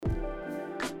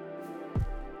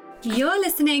You're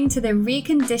listening to the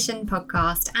Recondition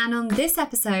podcast, and on this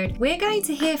episode, we're going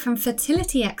to hear from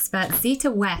fertility expert Zita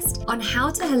West on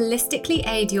how to holistically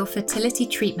aid your fertility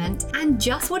treatment and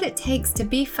just what it takes to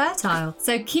be fertile.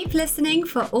 So keep listening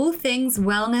for all things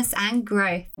wellness and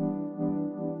growth.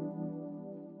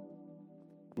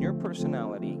 Your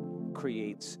personality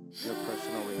creates your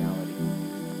personal reality.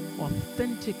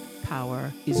 Authentic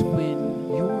power is when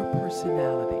your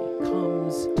personality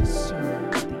comes to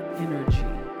serve the energy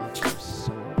of your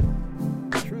soul.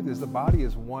 The truth is the body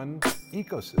is one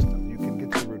ecosystem. You can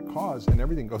get to the root cause and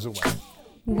everything goes away.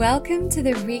 Welcome to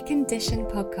the Recondition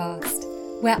podcast,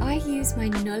 where I use my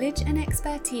knowledge and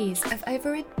expertise of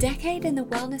over a decade in the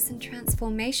wellness and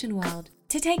transformation world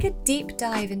to take a deep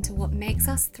dive into what makes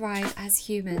us thrive as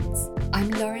humans. I'm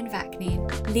Lauren Vaknin,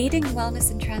 leading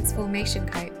wellness and transformation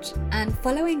coach, and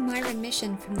following my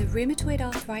remission from the rheumatoid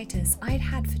arthritis I'd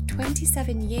had for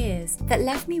 27 years that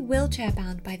left me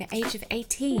wheelchair-bound by the age of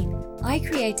 18, I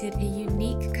created a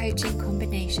unique coaching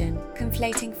combination,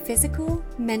 conflating physical,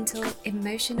 mental,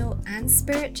 emotional, and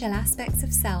spiritual aspects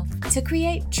of self to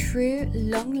create true,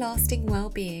 long-lasting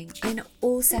well-being in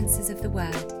all senses of the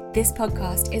word. This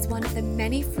podcast is one of the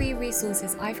many free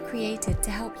resources I've created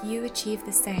to help you achieve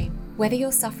the same. Whether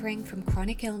you're suffering from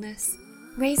chronic illness,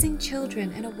 raising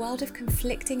children in a world of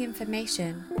conflicting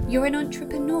information, you're an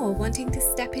entrepreneur wanting to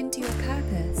step into your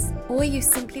purpose, or you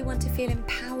simply want to feel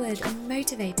empowered and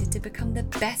motivated to become the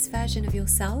best version of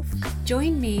yourself,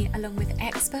 join me along with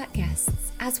expert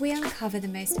guests as we uncover the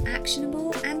most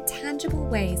actionable and tangible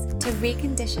ways to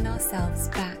recondition ourselves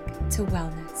back to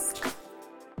wellness.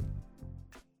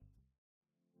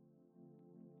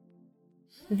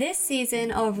 This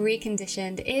season of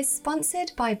Reconditioned is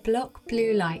sponsored by Block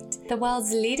Blue Light, the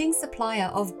world's leading supplier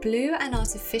of blue and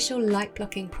artificial light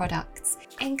blocking products,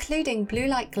 including blue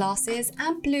light glasses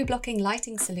and blue blocking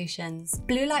lighting solutions.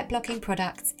 Blue light blocking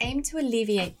products aim to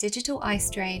alleviate digital eye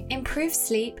strain, improve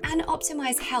sleep, and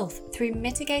optimize health through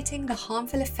mitigating the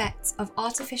harmful effects of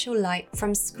artificial light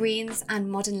from screens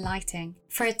and modern lighting.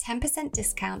 For a 10%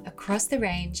 discount across the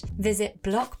range, visit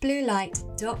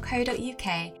blockbluelight.co.uk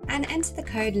and enter the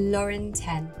code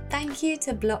Lauren10. Thank you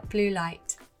to Block Blue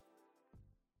Light.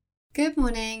 Good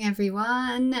morning,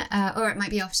 everyone, or it might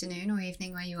be afternoon or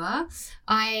evening where you are.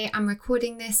 I am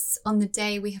recording this on the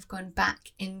day we have gone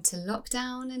back into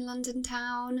lockdown in London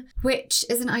town, which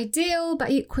isn't ideal, but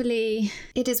equally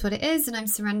it is what it is and I'm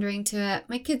surrendering to it.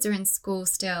 My kids are in school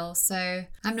still, so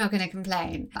I'm not going to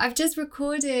complain. I've just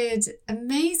recorded an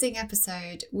amazing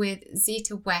episode with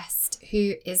Zita West,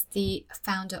 who is the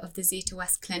founder of the Zita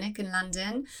West Clinic in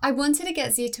London. I wanted to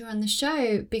get Zita on the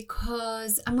show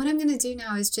because, and what I'm going to do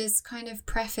now is just kind of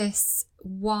preface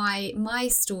why my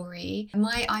story,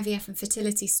 my IVF and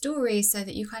fertility story, so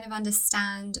that you kind of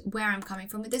understand where I'm coming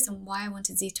from with this and why I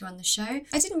wanted Zita on the show.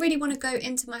 I didn't really want to go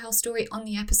into my whole story on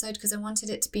the episode because I wanted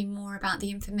it to be more about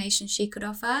the information she could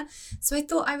offer. So I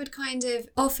thought I would kind of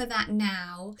offer that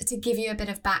now to give you a bit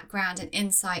of background and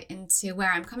insight into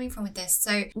where I'm coming from with this.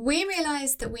 So we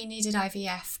realized that we needed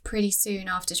IVF pretty soon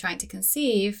after trying to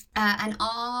conceive, and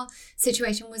our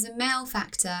situation was a male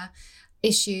factor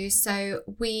issue, so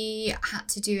we had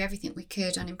to do everything we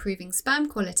could on improving sperm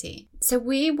quality. So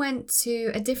we went to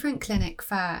a different clinic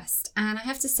first, and I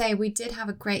have to say we did have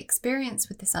a great experience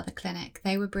with this other clinic.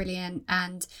 They were brilliant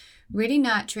and really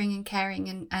nurturing and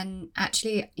caring, and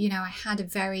actually, you know, I had a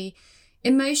very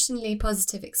emotionally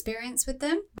positive experience with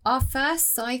them. Our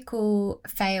first cycle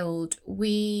failed.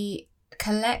 We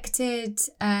collected,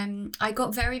 I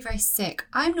got very, very sick.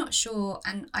 I'm not sure,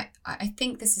 and I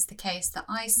think this is the case, that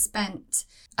I spent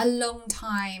a long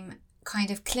time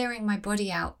kind of clearing my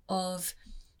body out of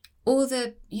all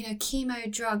the, you know,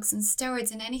 chemo, drugs and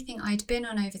steroids and anything I'd been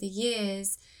on over the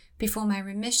years before my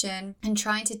remission, and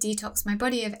trying to detox my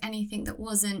body of anything that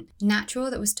wasn't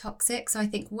natural, that was toxic. So I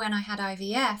think when I had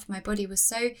IVF, my body was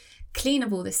so clean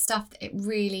of all this stuff that it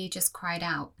really just cried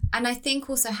out. And I think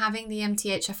also having the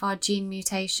MTHFR gene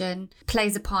mutation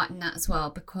plays a part in that as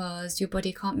well, because your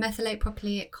body can't methylate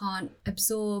properly, it can't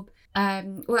absorb,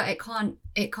 it can't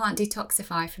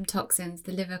detoxify from toxins.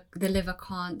 The liver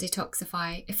can't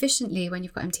detoxify efficiently when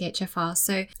you've got MTHFR.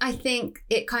 So I think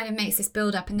it kind of makes this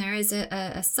build up, and there is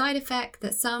a side effect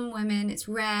that some women, it's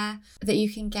rare, that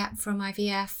you can get from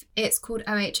IVF. It's called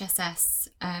OHSS,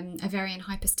 ovarian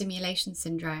hyperstimulation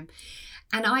syndrome.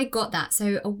 And I got that.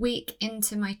 So a week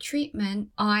into my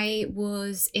treatment, I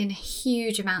was in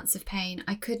huge amounts of pain.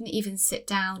 I couldn't even sit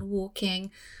down.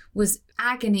 Walking was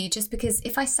agony, just because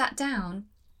if I sat down,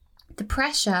 the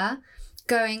pressure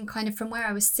going kind of from where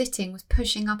I was sitting was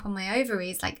pushing up on my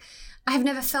ovaries. Like I have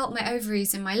never felt my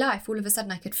ovaries in my life. All of a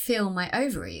sudden I could feel my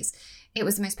ovaries. It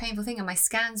was the most painful thing, and my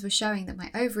scans were showing that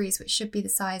my ovaries, which should be the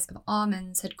size of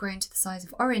almonds, had grown to the size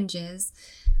of oranges.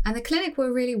 And the clinic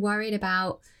were really worried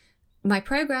about my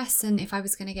progress and if I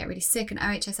was going to get really sick, and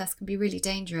OHSS can be really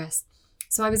dangerous.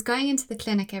 So I was going into the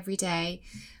clinic every day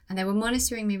and they were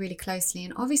monitoring me really closely.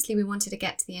 And obviously we wanted to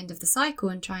get to the end of the cycle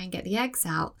and try and get the eggs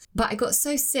out. But I got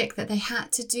so sick that they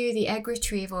had to do the egg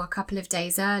retrieval a couple of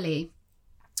days early.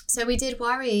 So we did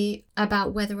worry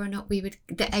about whether or not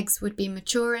the eggs would be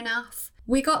mature enough.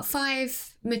 We got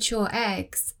 5 mature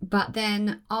eggs, but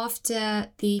then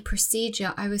after the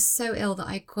procedure, I was so ill that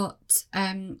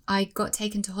I got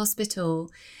taken to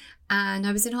hospital. And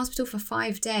I was in hospital for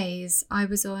 5 days. I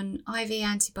was on IV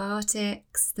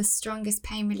antibiotics, the strongest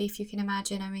pain relief you can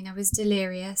imagine. I mean, I was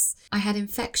delirious. I had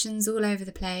infections all over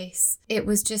the place. It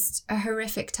was just a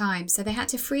horrific time. So they had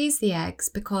to freeze the eggs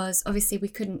because obviously we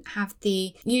couldn't have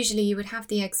usually you would have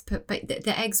the eggs put, but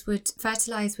the eggs would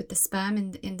fertilize with the sperm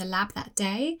in the lab that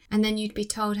day. And then you'd be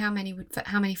told how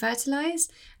many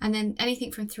fertilized. And then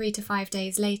anything from 3 to 5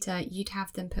 days later, you'd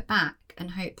have them put back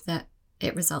and hope that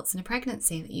it results in a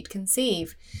pregnancy, that you'd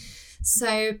conceive.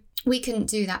 So we couldn't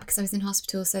do that because I was in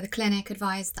hospital. So the clinic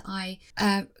advised that I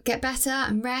get better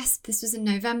and rest. This was in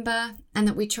November, and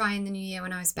that we try in the new year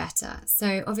when I was better.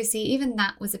 So obviously even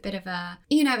that was a bit of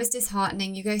it was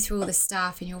disheartening. You go through all this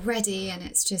stuff and you're ready, and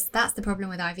it's just, that's the problem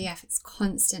with IVF. It's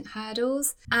constant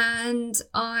hurdles. And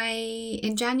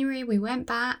in January, we went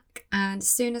back, and as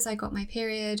soon as I got my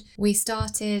period, we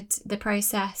started the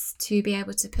process to be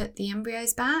able to put the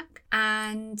embryos back.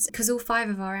 And because all 5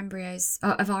 of our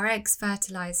eggs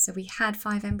fertilized, so we had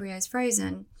 5 embryos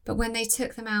frozen, but when they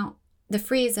took them out the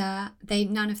freezer,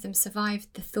 none of them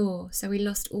survived the thaw, so we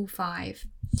lost all 5.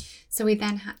 So we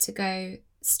then had to go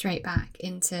straight back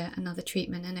into another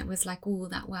treatment, and it was like all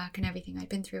that work and everything I'd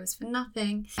been through was for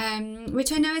nothing,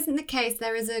 which I know isn't the case.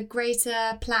 There is a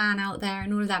greater plan out there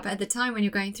and all of that, but at the time when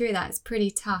you're going through that, it's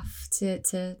pretty tough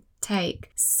to take.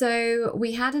 So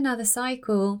we had another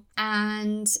cycle,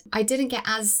 and I didn't get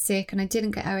as sick and I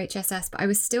didn't get OHSS, but I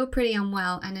was still pretty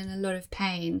unwell and in a lot of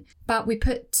pain. But we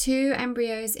put 2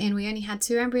 embryos in. We only had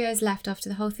 2 embryos left after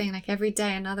the whole thing. Like every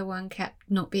day another one kept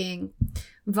not being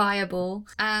viable,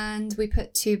 and we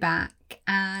put 2 back,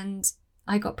 and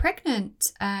I got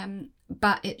pregnant.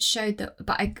 But it showed that,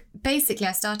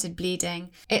 I started bleeding.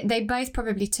 They both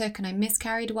probably took, and I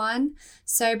miscarried one.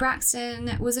 So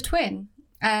Braxton was a twin.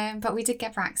 But we did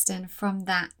get Braxton from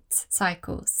that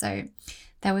cycle. So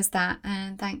there was that,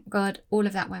 and thank God all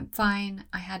of that went fine.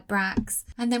 I had Brax.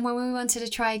 And then when we wanted to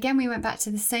try again, we went back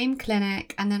to the same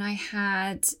clinic, and then I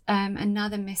had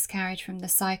another miscarriage from the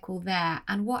cycle there.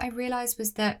 And what I realized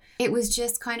was that it was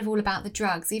just kind of all about the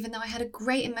drugs. Even though I had a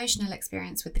great emotional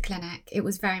experience with the clinic, it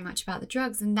was very much about the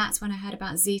drugs. And that's when I heard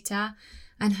about Zita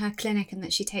and her clinic, and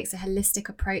that she takes a holistic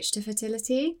approach to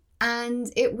fertility.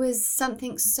 And it was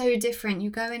something so different. You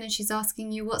go in and she's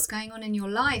asking you what's going on in your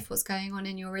life, what's going on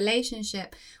in your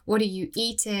relationship, what are you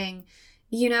eating,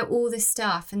 all this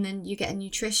stuff. And then you get a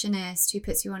nutritionist who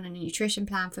puts you on a nutrition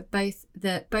plan for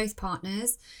both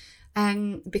partners.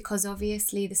 Because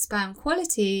obviously the sperm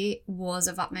quality was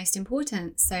of utmost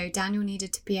importance. So Daniel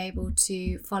needed to be able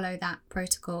to follow that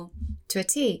protocol to a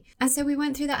T. And so we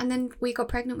went through that, and then we got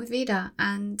pregnant with Vida.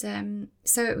 And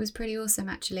so it was pretty awesome,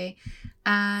 actually.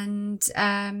 And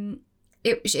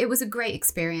it was a great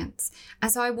experience.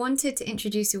 And so I wanted to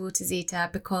introduce you all to Zita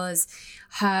because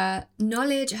her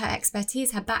knowledge, her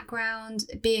expertise, her background,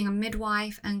 being a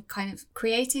midwife and kind of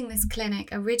creating this clinic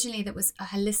originally that was a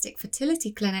holistic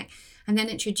fertility clinic, and then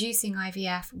introducing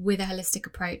IVF with a holistic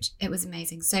approach. It was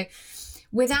amazing. So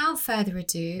without further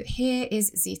ado, here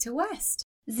is Zita West.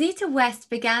 Zita West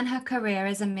began her career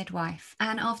as a midwife,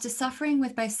 and after suffering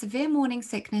with both severe morning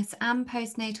sickness and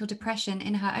postnatal depression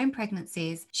in her own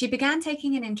pregnancies, she began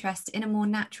taking an interest in a more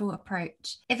natural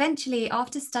approach. Eventually,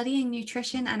 after studying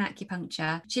nutrition and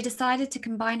acupuncture, she decided to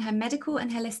combine her medical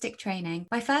and holistic training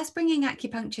by first bringing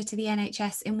acupuncture to the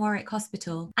NHS in Warwick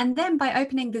Hospital, and then by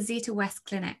opening the Zita West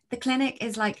Clinic. The clinic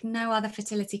is like no other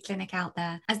fertility clinic out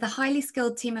there, as the highly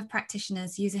skilled team of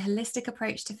practitioners use a holistic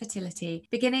approach to fertility,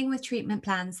 beginning with treatment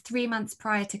plans 3 months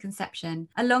prior to conception,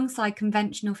 alongside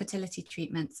conventional fertility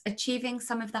treatments, achieving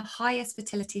some of the highest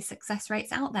fertility success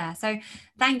rates out there. So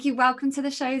thank you. Welcome to the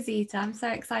show, Zita. I'm so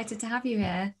excited to have you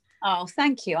here. Oh,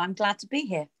 thank you. I'm glad to be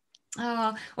here.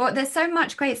 Oh, well, there's so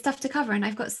much great stuff to cover, and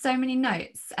I've got so many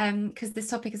notes because this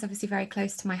topic is obviously very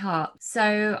close to my heart.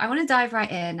 So I want to dive right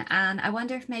in, and I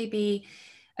wonder if maybe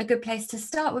a good place to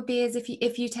start would be is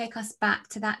if you take us back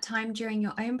to that time during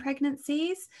your own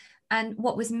pregnancies, and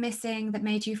what was missing that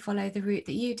made you follow the route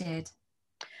that you did?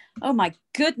 Oh my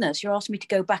goodness, you're asking me to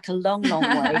go back a long, long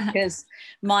way, because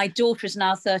my daughter is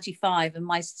now 35 and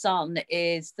my son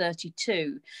is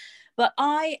 32. But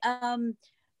I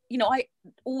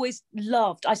always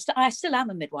loved, I still am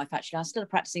a midwife, actually. I'm still a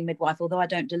practicing midwife, although I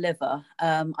don't deliver.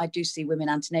 I do see women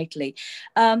antenatally.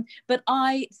 But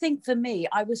I think for me,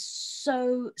 I was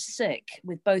so sick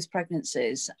with both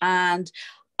pregnancies, and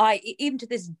even to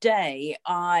this day,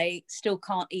 I still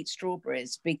can't eat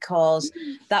strawberries, because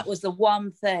that was the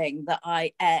one thing that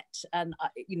I ate. And,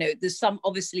 there's some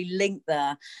obviously link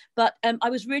there. But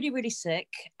I was really, really sick.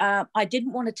 I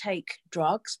didn't want to take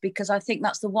drugs, because I think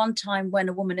that's the one time when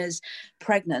a woman is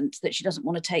pregnant that she doesn't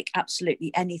want to take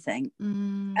absolutely anything.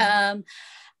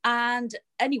 And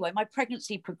anyway, my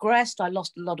pregnancy progressed. I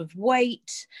lost a lot of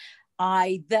weight.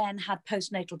 I then had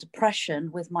postnatal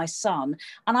depression with my son.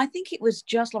 And I think it was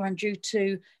just, Lauren, due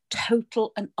to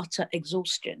total and utter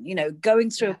exhaustion,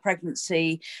 going through a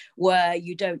pregnancy where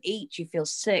you don't eat, you feel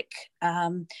sick,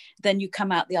 then you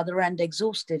come out the other end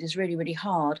exhausted, is really, really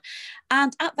hard.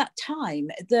 And at that time,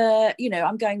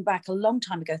 I'm going back a long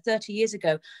time ago, 30 years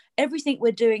ago, everything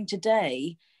we're doing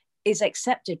today is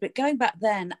accepted. But going back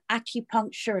then,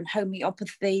 acupuncture and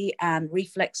homeopathy and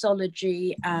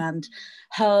reflexology and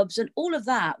herbs and all of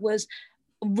that was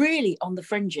really on the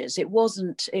fringes. It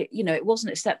wasn't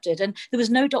accepted. And there was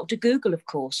no Dr. Google, of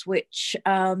course, which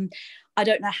I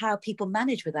don't know how people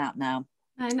manage without now.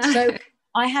 I know. So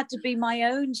I had to be my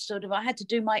own I had to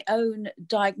do my own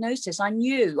diagnosis. I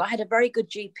knew I had a very good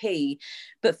GP,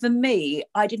 but for me,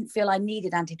 I didn't feel I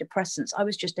needed antidepressants. I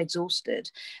was just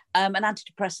exhausted. And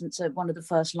antidepressants are one of the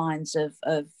first lines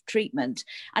of treatment.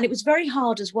 And it was very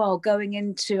hard as well I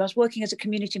was working as a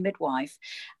community midwife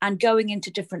and going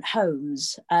into different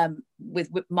homes with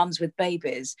mums with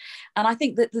babies. And I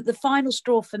think that the final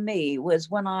straw for me was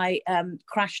when I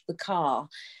crashed the car.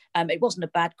 It wasn't a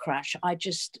bad crash. I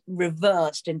just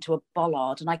reversed into a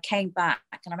bollard, and I came back,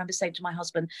 and I remember saying to my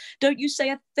husband, "Don't you say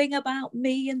a thing about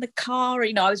me in the car."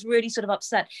 I was really sort of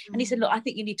upset. And he said, "Look, I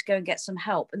think you need to go and get some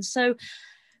help." And so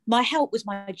my help was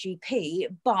my GP,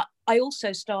 but I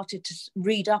also started to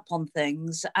read up on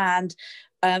things. And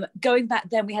going back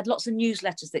then, we had lots of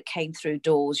newsletters that came through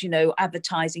doors,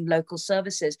 advertising local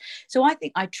services. So I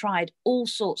think I tried all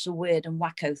sorts of weird and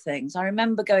wacko things. I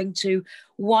remember going to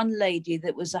one lady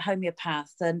that was a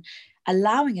homeopath and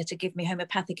allowing her to give me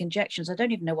homeopathic injections. I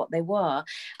don't even know what they were.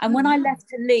 And when I left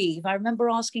to leave, I remember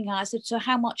asking her, I said, "So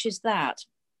how much is that?"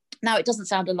 Now, it doesn't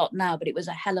sound a lot now, but it was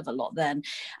a hell of a lot then.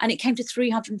 And it came to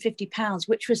 £350,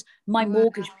 which was my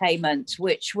mortgage payment,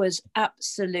 which was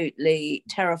absolutely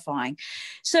terrifying.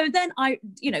 So then I,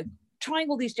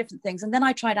 trying all these different things. And then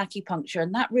I tried acupuncture,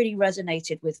 and that really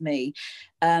resonated with me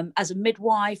as a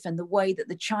midwife, and the way that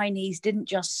the Chinese didn't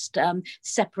just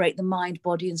separate the mind,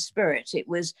 body and spirit.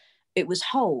 It was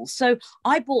whole. So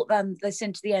I brought this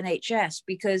into the NHS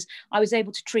because I was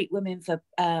able to treat women for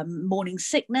morning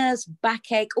sickness,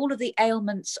 backache, all of the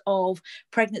ailments of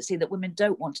pregnancy that women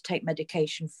don't want to take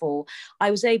medication for.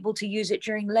 I was able to use it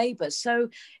during labour. So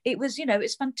it was,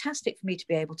 it's fantastic for me to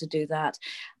be able to do that.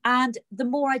 And the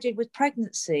more I did with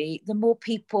pregnancy, the more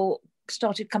people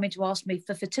started coming to ask me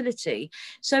for fertility.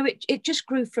 So it just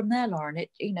grew from there, Lauren.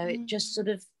 It just sort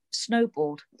of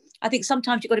snowballed. I think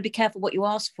sometimes you've got to be careful what you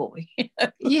ask for.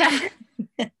 Yeah,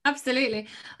 absolutely.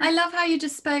 I love how you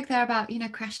just spoke there about,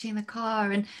 crashing the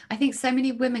car. And I think so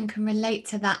many women can relate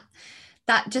to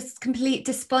that just complete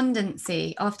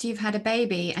despondency after you've had a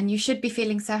baby, and you should be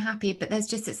feeling so happy, but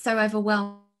it's so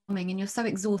overwhelming and you're so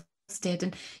exhausted.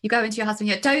 And you go into your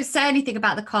husband, don't say anything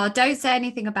about the car, don't say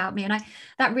anything about me. And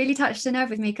that really touched a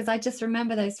nerve with me, because I just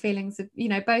remember those feelings of,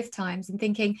 both times, and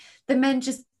thinking the men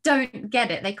just don't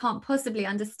get it. They can't possibly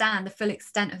understand the full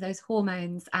extent of those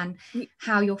hormones and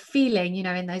how you're feeling,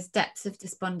 in those depths of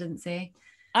despondency.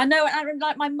 I know, and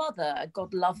like my mother,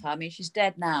 God love her, I mean, she's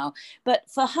dead now, but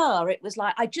for her, it was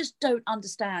like, I just don't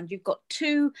understand. You've got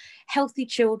 2 healthy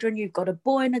children, you've got a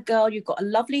boy and a girl, you've got a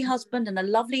lovely husband and a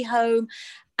lovely home,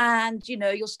 and,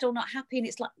 you're still not happy. And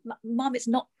it's like, Mum, it's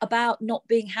not about not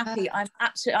being happy.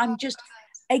 I'm just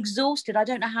exhausted. I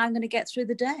don't know how I'm going to get through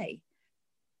the day.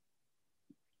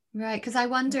 Right, because I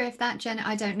wonder if I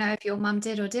don't know if your mum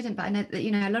did or didn't, but I know that,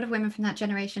 a lot of women from that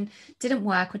generation didn't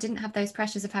work or didn't have those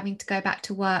pressures of having to go back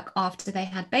to work after they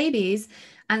had babies.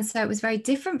 And so it was very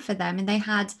different for them, and they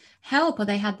had help, or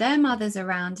they had their mothers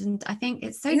around. And I think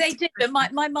it's so they did. But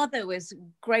my mother was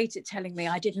great at telling me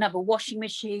I didn't have a washing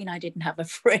machine, I didn't have a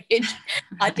fridge,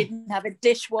 I didn't have a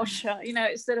dishwasher.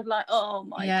 It's sort of like, oh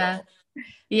my God.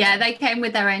 Yeah, they came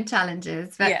with their own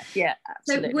challenges. But yeah,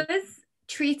 absolutely. So was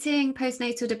treating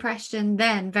postnatal depression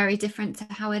then very different to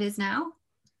how it is now?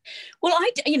 Well,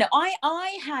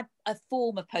 I had a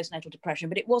form of postnatal depression,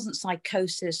 but it wasn't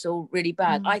psychosis or really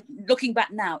bad. Looking back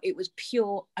now, it was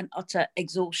pure and utter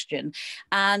exhaustion.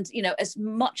 And, as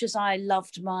much as I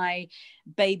loved my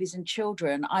babies and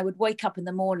children, I would wake up in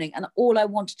the morning and all I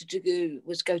wanted to do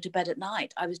was go to bed at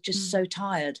night. I was just so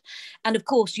tired. And of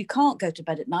course, you can't go to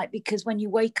bed at night because when you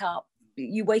wake up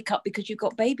because you've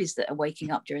got babies that are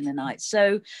waking up during the night.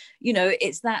 So,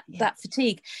 it's that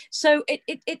fatigue. So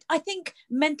I think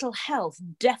mental health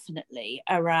definitely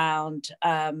around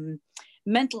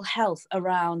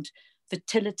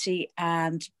fertility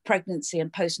and pregnancy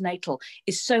and postnatal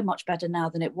is so much better now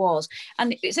than it was.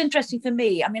 And it's interesting for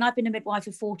me. I mean, I've been a midwife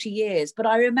for 40 years, but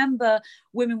I remember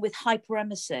women with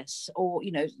hyperemesis or,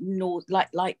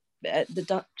 like the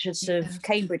Duchess of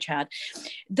Cambridge had,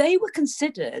 they were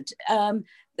considered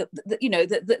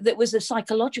that was a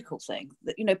psychological thing,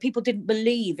 that people didn't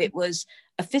believe it was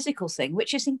a physical thing,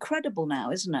 which is incredible now,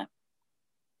 isn't it?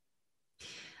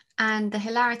 And the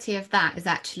hilarity of that is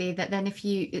actually that then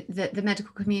the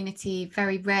medical community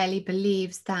very rarely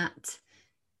believes that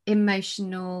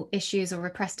emotional issues or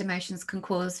repressed emotions can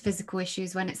cause physical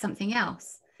issues when it's something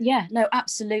else. Yeah, no,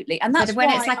 absolutely. And that's when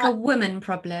it's like a woman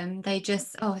problem, they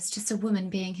just, it's just a woman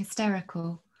being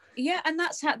hysterical. Yeah, and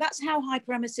that's how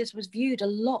hyperemesis was viewed a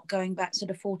lot going back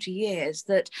sort of 40 years.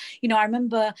 That, I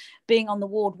remember being on the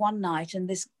ward one night and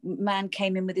this man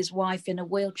came in with his wife in a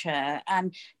wheelchair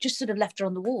and just sort of left her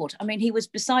on the ward. I mean, he was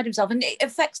beside himself, and it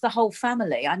affects the whole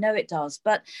family. I know it does,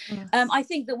 but yes. I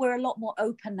think that we're a lot more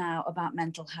open now about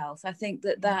mental health. I think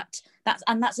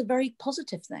that's a very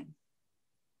positive thing.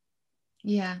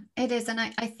 Yeah, it is. And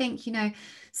I think,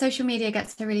 social media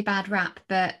gets a really bad rap,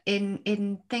 but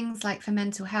in things like for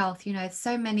mental health,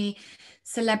 so many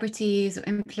celebrities or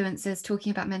influencers talking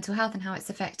about mental health and how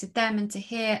it's affected them, and to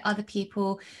hear other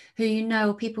people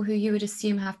who people who you would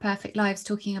assume have perfect lives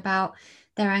talking about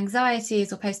their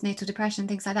anxieties or postnatal depression,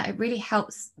 things like that, it really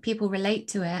helps people relate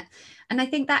to it. And I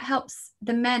think that helps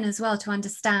the men as well to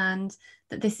understand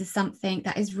that this is something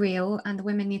that is real and the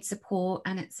women need support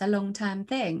and it's a long-term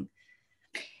thing.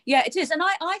 Yeah, it is. And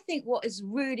I think what is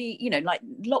really, like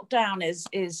lockdown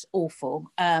is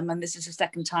awful. And this is the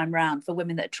second time round for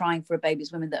women that are trying for a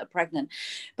babies, women that are pregnant.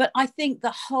 But I think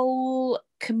the whole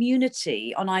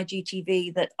community on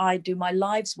IGTV that I do my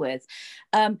lives with,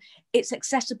 it's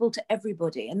accessible to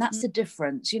everybody. And that's the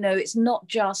difference. It's not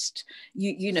just,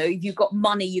 you've got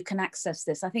money, you can access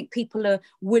this. I think people are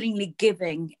willingly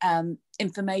giving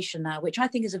information now, which I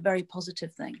think is a very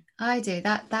positive thing. I do.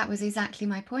 That was exactly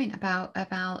my point about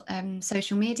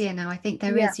social media now. I think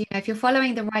there is, if you're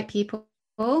following the right people,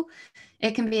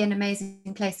 it can be an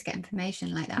amazing place to get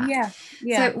information like that.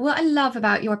 So what I love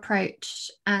about your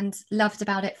approach and loved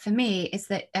about it for me is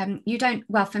that you don't,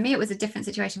 well, for me it was a different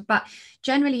situation, but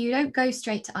generally you don't go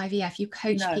straight to IVF. You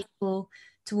coach people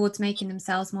towards making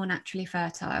themselves more naturally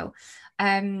fertile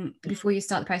before you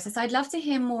start the process. I'd love to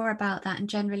hear more about that and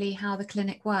generally how the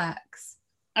clinic works.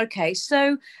 Okay,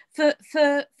 so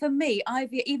for me,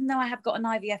 IVF, even though I have got an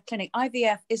IVF clinic,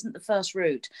 IVF isn't the first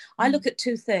route. I look at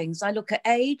two things. I look at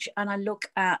age and I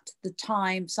look at the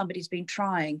time somebody's been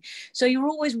trying. So you're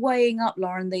always weighing up,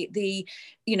 Lauren, the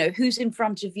who's in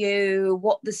front of you,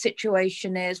 what the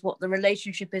situation is, what the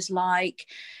relationship is like,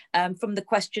 from the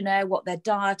questionnaire, what their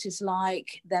diet is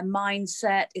like, their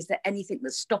mindset, is there anything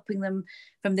that's stopping them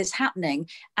from this happening,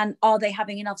 and are they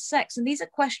having enough sex? And these are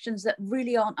questions that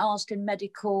really aren't asked in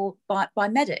medical by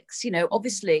medics.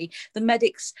 Obviously the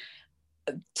medics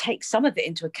take some of it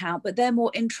into account, but they're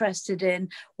more interested in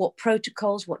what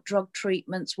protocols, what drug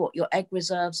treatments, what your egg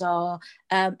reserves are,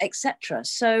 etc.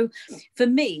 So for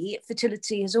me,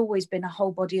 fertility has always been a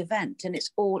whole body event, and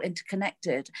it's all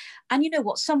interconnected. And you know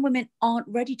what, some women aren't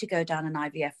ready to go down an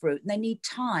IVF route and they need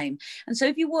time. And so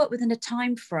if you work within a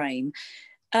time frame,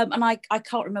 and I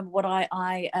can't remember what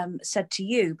I said to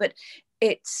you, but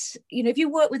it's, if you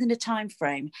work within a time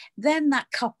frame, then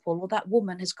that couple or that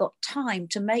woman has got time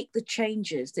to make the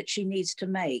changes that she needs to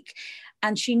make.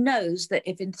 And she knows that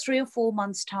if in 3 or 4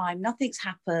 months' time nothing's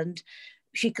happened,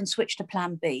 she can switch to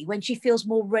plan B when she feels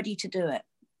more ready to do it.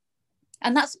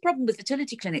 And that's the problem with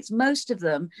fertility clinics. Most of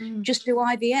them just do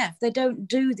IVF. They don't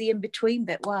do the in-between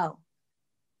bit well.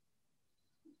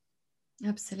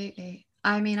 Absolutely.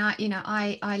 I mean,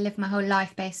 I live my whole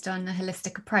life based on a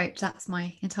holistic approach. That's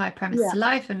my entire premise to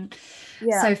life. And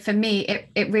so for me,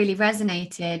 it really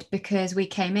resonated because we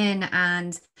came in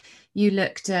and you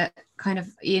looked at kind of,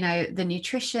 the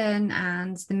nutrition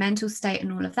and the mental state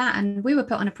and all of that. And we were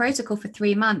put on a protocol for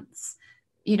 3 months,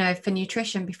 for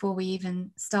nutrition before we even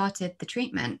started the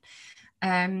treatment.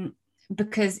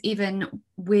 because even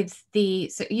with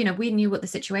so, you know, we knew what the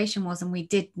situation was and we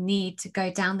did need to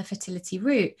go down the fertility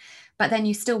route, but then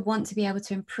you still want to be able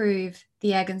to improve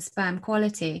the egg and sperm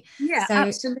quality. Yeah, so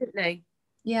absolutely.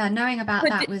 Yeah, knowing about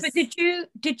that was. But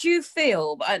did you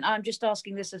feel, and I'm just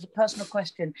asking this as a personal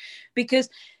question, because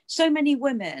so many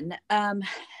women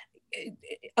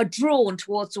are drawn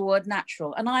towards the word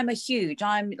natural, and I'm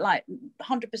like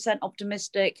 100%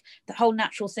 optimistic. The whole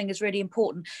natural thing is really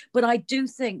important, but I do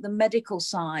think the medical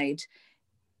side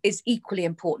is equally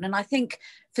important. And I think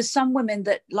for some women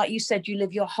that, like you said, you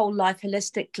live your whole life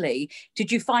holistically,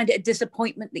 did you find it a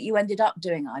disappointment that you ended up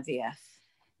doing IVF?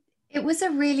 It was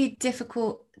a really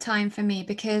difficult time for me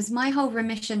because my whole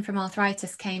remission from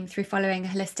arthritis came through following a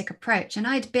holistic approach. And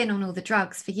I'd been on all the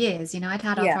drugs for years. You know, I'd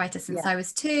had arthritis since I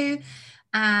was 2.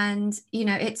 And, you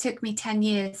know, it took me 10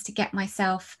 years to get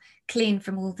myself clean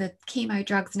from all the chemo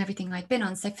drugs and everything I'd been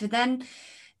on. So for then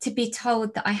to be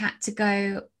told that I had to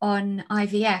go on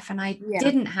IVF and I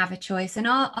didn't have a choice, and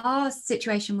our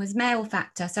situation was male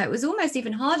factor. So it was almost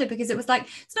even harder because it was like,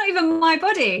 it's not even my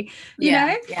body, you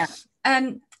know?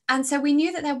 And so we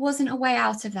knew that there wasn't a way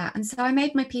out of that. And so I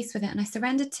made my peace with it and I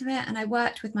surrendered to it. And I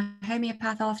worked with my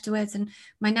homeopath afterwards and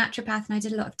my naturopath, and I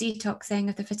did a lot of detoxing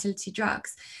of the fertility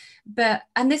drugs.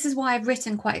 And this is why I've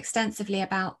written quite extensively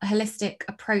about a holistic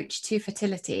approach to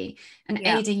fertility and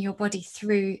aiding your body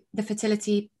through the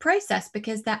fertility process,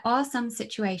 because there are some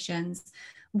situations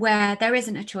where there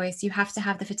isn't a choice. You have to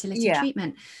have the fertility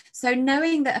treatment. So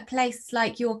knowing that a place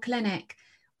like your clinic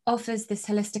offers this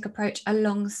holistic approach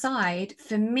alongside,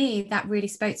 for me, that really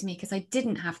spoke to me because I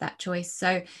didn't have that choice.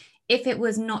 So if it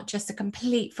was not just a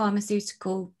complete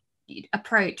pharmaceutical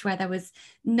approach where there was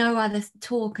no other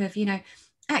talk of, you know,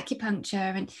 acupuncture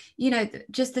and, you know,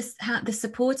 just the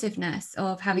supportiveness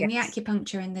of having the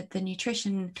acupuncture and the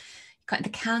nutrition, the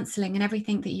counseling and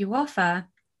everything that you offer,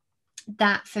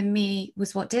 that for me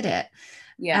was what did it.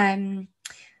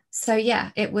 So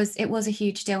yeah, it was a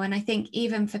huge deal. And I think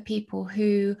even for people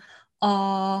who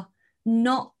are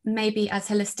not maybe as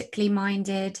holistically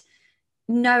minded,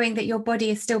 knowing that your body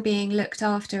is still being looked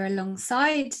after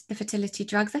alongside the fertility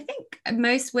drugs, I think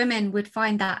most women would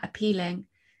find that appealing.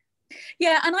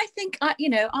 Yeah, and I think,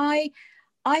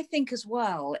 I think as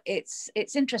well, it's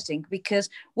interesting because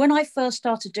when I first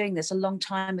started doing this a long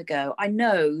time ago, I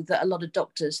know that a lot of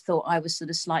doctors thought I was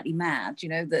sort of slightly mad, you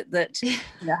know, that you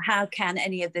know, how can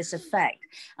any of this affect?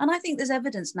 And I think there's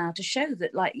evidence now to show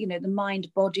that, like, you know, the mind,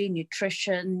 body,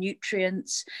 nutrition,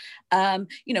 nutrients,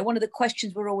 you know, one of the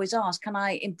questions we're always asked, can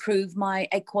I improve my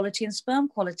egg quality and sperm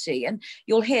quality? And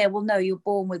you'll hear, well, no, you're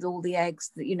born with all the eggs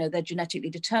that, you know, they're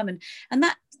genetically determined. And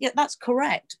that's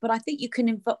correct. But I think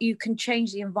you can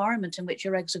change the environment in which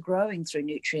your eggs are growing through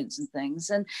nutrients and things.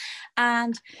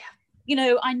 And you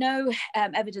know, I know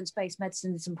evidence-based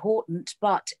medicine is important,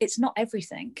 but it's not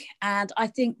everything. And I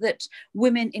think that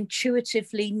women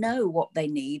intuitively know what they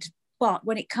need. But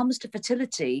when it comes to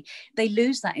fertility, they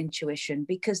lose that intuition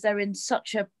because they're in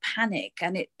such a panic,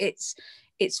 and it's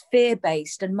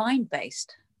fear-based and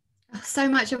mind-based. So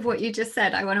much of what you just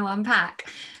said, I want to unpack,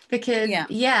 because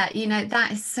you know,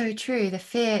 that is so true. The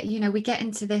fear, you know, we get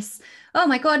into this, oh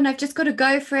my God, and I've just got to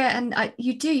go for it. And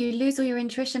you lose all your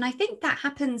intuition. I think that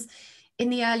happens in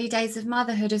the early days of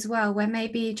motherhood as well, where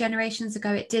maybe generations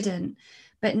ago it didn't.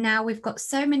 But now we've got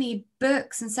so many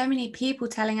books and so many people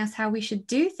telling us how we should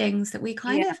do things that we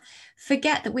kind of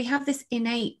forget that we have this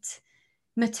innate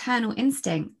maternal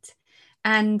instinct.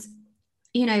 And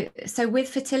you know, so with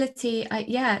fertility,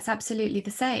 it's absolutely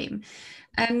the same.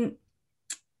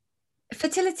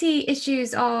 Fertility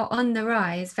issues are on the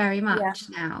rise very much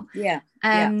now.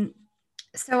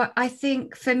 So I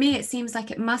think for me, it seems like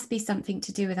it must be something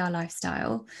to do with our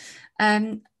lifestyle.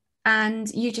 And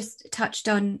you just touched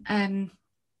on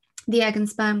the egg and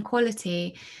sperm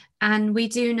quality. And we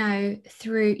do know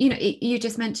through, you know, you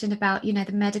just mentioned about, you know,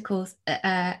 the medical,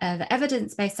 the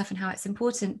evidence-based stuff and how it's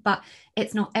important, but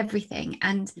it's not everything.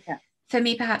 And for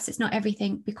me, perhaps it's not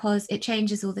everything because it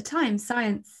changes all the time.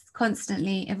 Science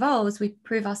constantly evolves. We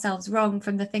prove ourselves wrong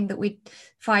from the thing that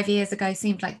 5 years ago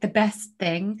seemed like the best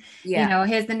thing. You know,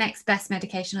 here's the next best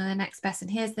medication or the next best,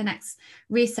 and here's the next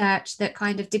research that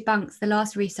kind of debunks the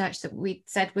last research that we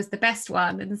said was the best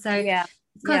one. And so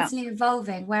it's constantly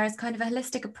evolving, whereas kind of a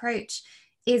holistic approach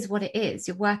is what it is.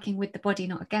 You're working with the body,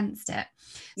 not against it.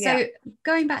 So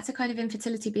going back to kind of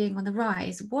infertility being on the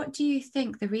rise, what do you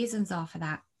think the reasons are for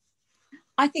that?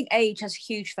 I think age has a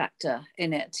huge factor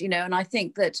in it, you know, and I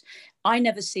think that I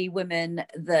never see women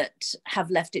that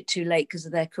have left it too late because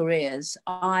of their careers.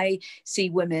 I see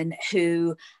women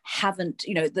who haven't,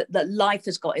 you know, that life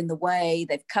has got in the way.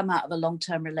 They've come out of a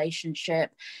long-term relationship.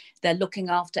 They're looking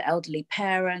after elderly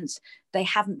parents. They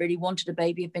haven't really wanted a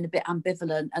baby, have been a bit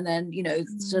ambivalent. And then, you know,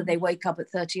 so they wake up at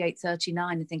 38,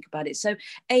 39 and think about it. So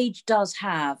age does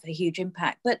have a huge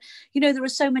impact. But, you know, there are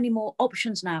so many more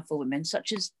options now for women,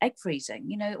 such as egg freezing.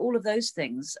 You know, all of those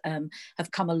things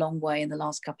have come a long way in the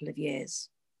last couple of years.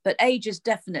 But age is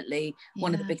definitely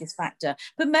one of the biggest factor.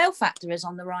 But male factor is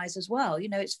on the rise as well. You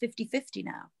know, it's 50-50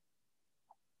 now.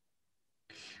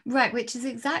 Right, which is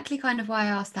exactly kind of why I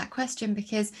asked that question,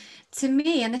 because to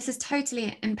me, and this is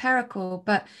totally empirical,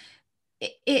 but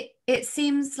it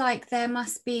seems like there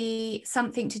must be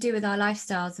something to do with our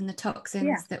lifestyles and the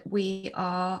toxins that we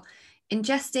are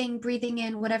ingesting, breathing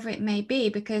in, whatever it may be,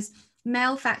 because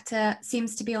male factor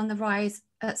seems to be on the rise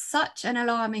at such an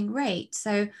alarming rate.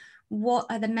 So what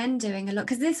are the men doing a lot?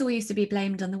 Because this all used to be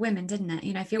blamed on the women, didn't it?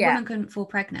 You know, if your woman couldn't fall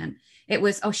pregnant, it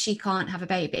was, oh, she can't have a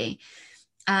baby.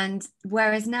 And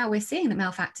whereas now we're seeing that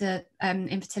male factor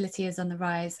infertility is on the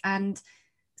rise. And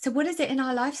so what is it in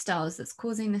our lifestyles that's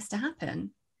causing this to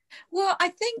happen? Well, I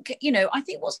think, you know, I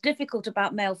think what's difficult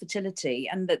about male fertility,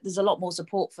 and that there's a lot more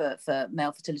support for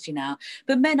male fertility now,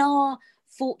 but men are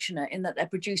fortunate in that they're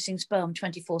producing sperm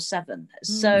 24/7.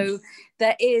 So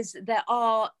there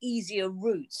are easier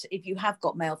routes if you have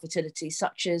got male fertility,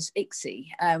 such as ICSI,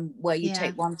 where you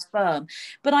take one sperm.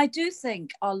 But I do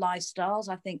think our lifestyles,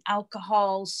 I think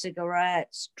alcohol,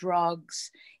 cigarettes,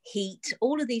 drugs, heat,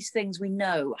 all of these things we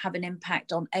know have an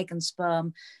impact on egg and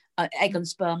sperm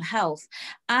health.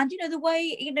 And, you know, the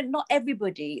way, you know, not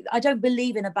everybody, I don't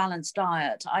believe in a balanced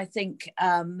diet. I think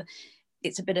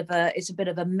it's a bit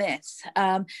of a myth,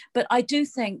 but I do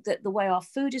think that the way our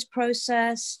food is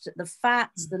processed, the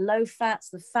fats, the low fats,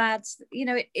 the fads, you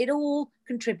know, it all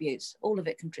contributes. All of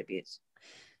it contributes.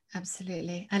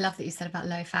 Absolutely. I love that you said about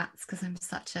low fats, because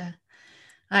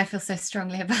I feel so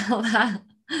strongly about that.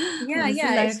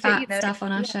 Low fat, you know, stuff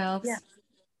on our shelves.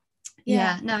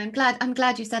 No, I'm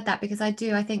glad you said that, because I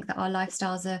think that our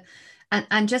lifestyles are,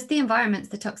 and just the environments,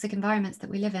 the toxic environments that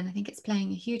we live in, I think it's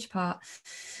playing a huge part.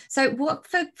 So what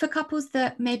for couples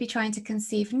that may be trying to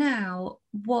conceive now,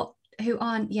 who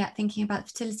aren't yet thinking about the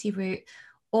fertility route,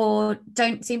 or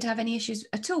don't seem to have any issues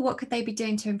at all, what could they be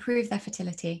doing to improve their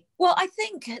fertility? Well, I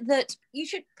think that you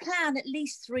should plan at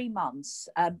least 3 months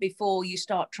before you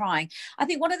start trying. I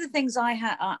think one of the things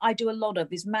I do a lot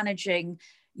of is managing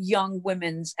young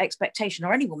women's expectation,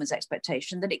 or any woman's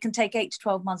expectation, that it can take 8 to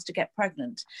 12 months to get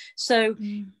pregnant. So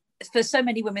for so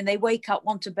many women, they wake up,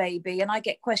 want a baby, and I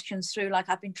get questions through like,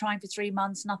 I've been trying for 3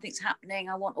 months, nothing's happening,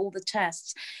 I want all the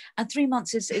tests. And 3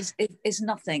 months is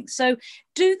nothing. So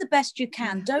do the best you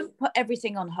can. Don't put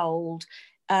everything on hold.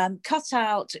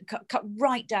 Cut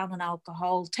right down on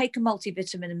alcohol, take a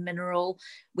multivitamin and mineral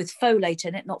with folate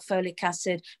in it, not folic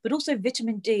acid, but also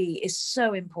vitamin D is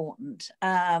so important.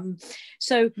 You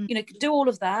know, do all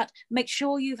of that. Make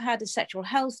sure you've had a sexual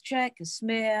health check, a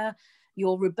smear,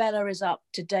 your rubella is up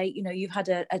to date, you know, you've had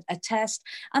a test.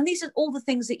 And these are all the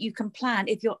things that you can plan.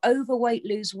 If you're overweight,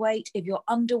 lose weight. If you're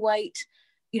underweight,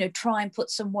 you know, try and put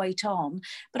some weight on.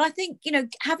 But I think, you know,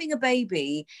 having a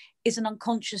baby is an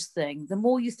unconscious thing. The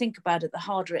more you think about it, the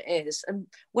harder it is. And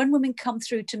when women come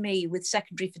through to me with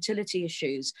secondary fertility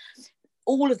issues,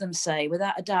 all of them say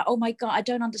without a doubt, oh my God, I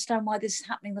don't understand why this is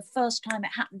happening the first time.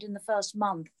 It happened in the first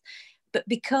month. But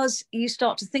because you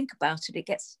start to think about it,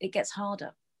 it gets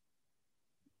harder.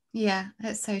 Yeah,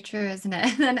 that's so true, isn't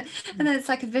it? And then it's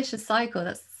like a vicious cycle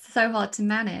that's so hard to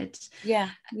manage. Yeah.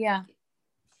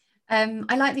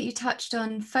 I like that you touched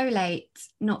on folate,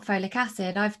 not folic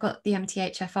acid. I've got the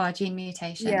MTHFR gene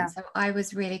mutation, so I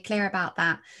was really clear about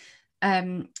that.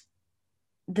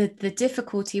 The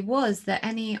difficulty was that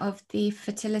any of the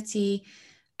fertility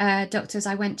doctors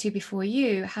I went to before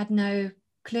you had no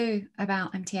clue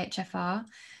about MTHFR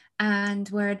and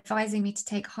were advising me to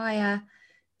take higher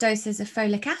doses of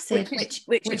folic acid, which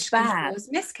is bad.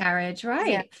 Was miscarriage,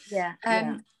 right?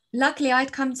 Yeah. Luckily,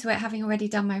 I'd come to it having already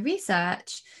done my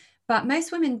research. But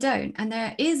most women don't, and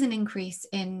there is an increase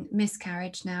in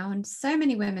miscarriage now, and so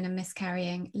many women are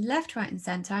miscarrying left, right, and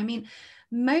centre. I mean,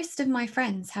 most of my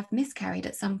friends have miscarried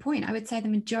at some point. I would say the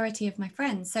majority of my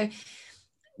friends. So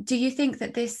do you think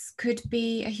that this could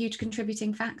be a huge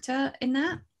contributing factor in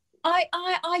that?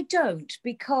 I don't,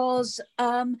 because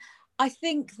I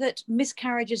think that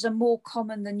miscarriages are more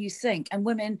common than you think, and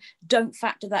women don't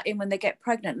factor that in when they get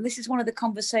pregnant. And this is one of the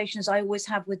conversations I always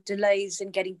have with delays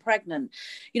in getting pregnant.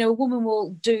 You know, a woman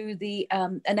will do the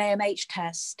an AMH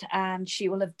test, and she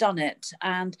will have done it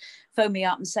and phone me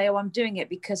up and say, oh, I'm doing it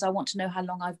because I want to know how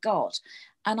long I've got.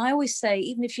 And I always say,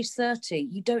 even if she's 30,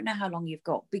 you don't know how long you've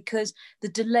got, because the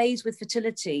delays with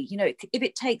fertility, you know, if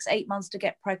it takes 8 months to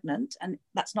get pregnant, and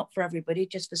that's not for everybody,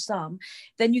 just for some,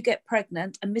 then you get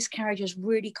pregnant and miscarriage is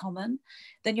really common.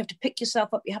 Then you have to pick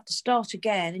yourself up, you have to start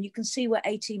again, and you can see where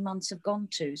 18 months have gone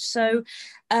to. So,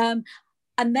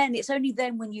 and then it's only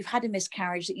then when you've had a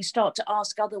miscarriage that you start to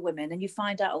ask other women, and you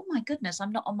find out, oh my goodness,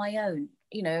 I'm not on my own.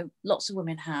 You know, lots of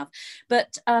women have.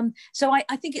 But so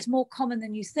I think it's more common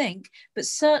than you think. But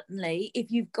certainly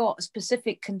if you've got a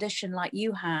specific condition like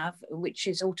you have, which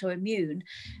is autoimmune,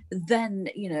 then,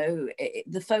 you know,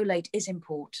 the folate is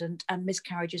important and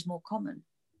miscarriage is more common.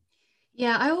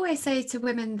 Yeah, I always say to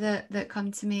women that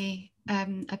come to me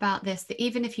about this, that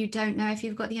even if you don't know if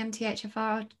you've got the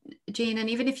MTHFR gene, and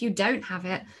even if you don't have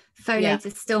it, folate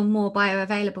is still more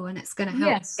bioavailable, and it's going to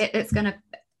help. Yes.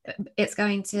 It's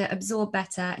going to absorb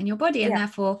better in your body, and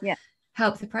therefore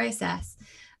help the process.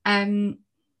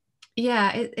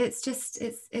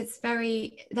 It's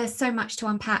very, there's so much to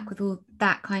unpack with all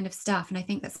that kind of stuff, and I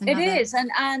think that's another... It is,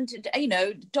 and you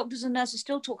know, doctors and nurses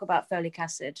still talk about folic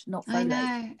acid, not folate. I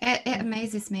know, it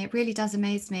amazes me. It really does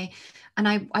amaze me, and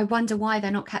I wonder why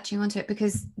they're not catching on to it,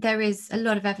 because there is a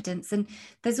lot of evidence, and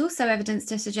there's also evidence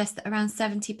to suggest that around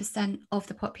 70% of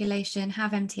the population have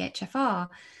MTHFR.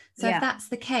 So if that's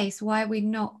the case, why are we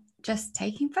not just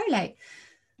taking folate?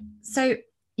 So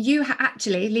you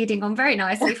actually, leading on very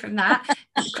nicely from that,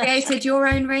 created your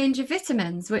own range of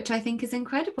vitamins, which I think is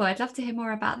incredible. I'd love to hear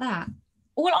more about that.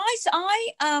 Well,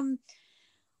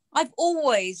 I've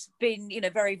always been, you know,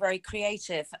 very, very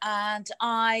creative. And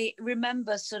I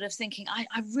remember sort of thinking, I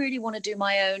really want to do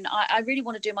my own. I really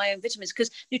want to do my own vitamins,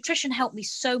 because nutrition helped me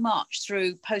so much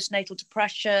through postnatal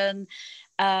depression.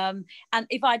 And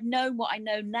if I'd known what I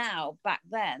know now back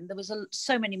then, there was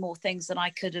so many more things that I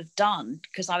could have done,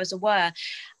 because I was aware.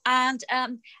 And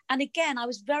again, I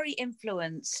was very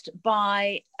influenced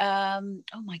by, oh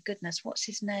my goodness, what's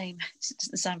his name? It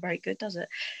doesn't sound very good, does it?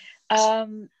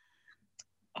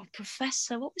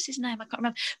 Professor, what was his name? I can't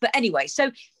remember. But anyway,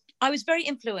 so I was very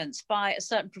influenced by a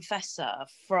certain professor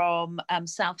from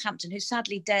Southampton, who's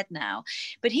sadly dead now.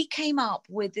 But he came up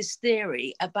with this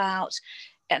theory about,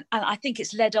 and I think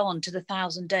it's led on to the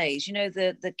 1,000 days, you know,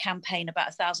 the campaign about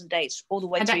 1,000 days, all the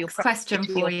way to your question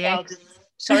for you.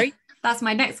 Sorry? That's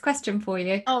my next question for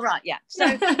you. Oh, right, yeah. So,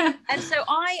 and so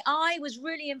I was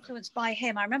really influenced by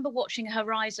him. I remember watching a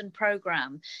Horizon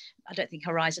programme. I don't think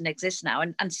Horizon exists now,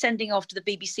 and sending off to the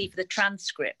BBC for the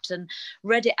transcript, and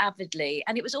read it avidly.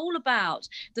 And it was all about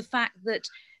the fact that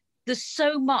there's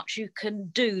so much you can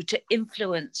do to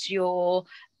influence your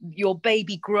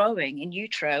baby growing in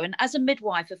utero. And as a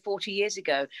midwife of 40 years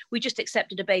ago, we just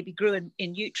accepted a baby grew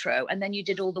in utero, and then you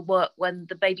did all the work when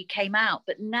the baby came out.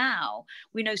 But now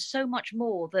we know so much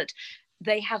more, that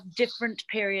they have different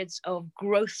periods of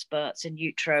growth spurts in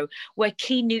utero where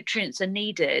key nutrients are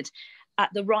needed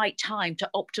at the right time to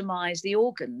optimize the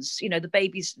organs, you know, the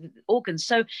baby's organs.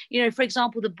 So, you know, for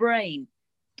example, the brain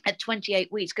at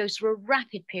 28 weeks goes through a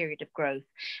rapid period of growth.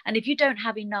 And if you don't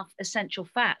have enough essential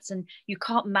fats, and you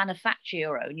can't manufacture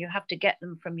your own, you have to get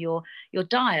them from your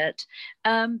diet,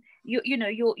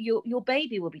 your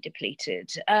baby will be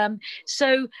depleted.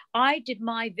 So I did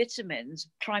my vitamins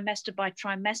trimester by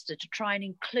trimester to try and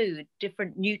include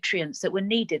different nutrients that were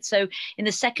needed. So in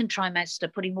the second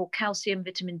trimester, putting more calcium,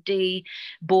 vitamin D,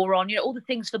 boron, you know, all the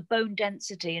things for bone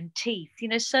density and teeth, you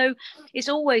know. So it's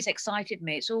always excited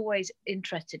me. It's always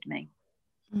interested me.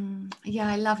 Yeah,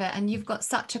 I love it. And you've got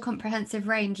such a comprehensive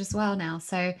range as well now.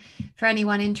 So for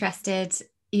anyone interested,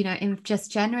 you know, in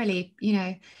just generally, you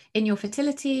know, in your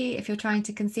fertility, if you're trying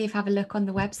to conceive, have a look on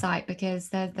the website, because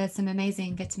there's some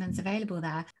amazing vitamins available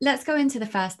there. Let's go into the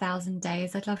first 1,000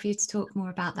 days. I'd love for you to talk more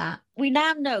about that. We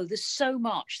now know there's so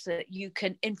much that you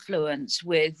can influence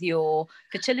with your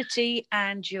fertility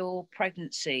and your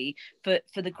pregnancy for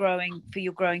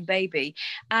your growing baby,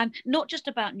 and not just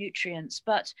about nutrients,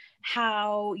 but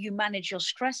how you manage your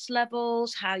stress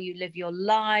levels, how you live your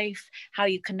life, how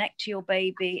you connect to your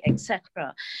baby,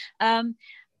 etc.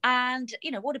 And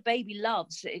you know, what a baby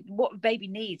loves, what a baby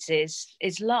needs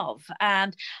is love.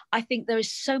 And I think there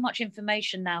is so much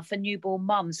information now for newborn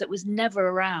mums that was never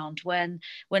around when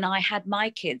I had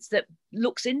my kids, that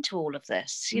looks into all of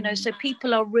this, you know. So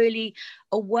people are really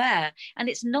aware, and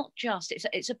it's not just,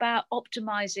 it's about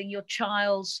optimizing your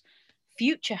child's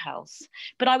future health.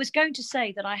 But I was going to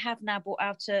say that I have now brought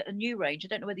out a new range. I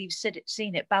don't know whether you've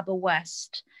seen it, Baba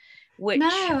West. Which, no,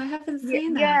 I haven't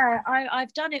seen that. Yeah,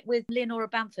 I've done it with Leonora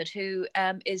Bamford, who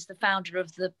is the founder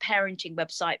of the parenting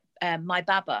website My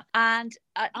Baba, and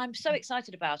I'm so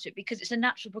excited about it because it's a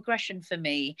natural progression for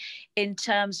me in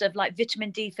terms of like vitamin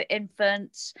D for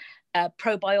infants,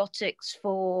 probiotics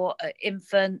for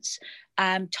infants,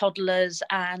 toddlers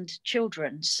and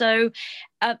children. So,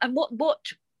 and what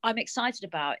I'm excited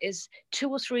about is 2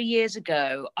 or 3 years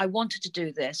ago, I wanted to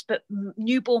do this, but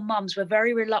newborn mums were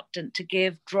very reluctant to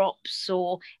give drops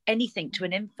or anything to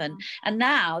an infant. And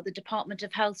now the Department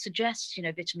of Health suggests,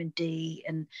 vitamin D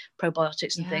and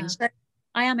probiotics and things. So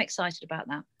I am excited about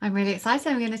that. I'm really excited.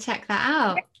 I'm going to check that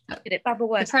out. Baba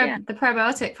West, the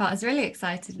probiotic part has really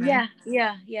excited me.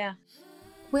 Yeah.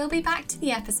 We'll be back to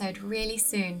the episode really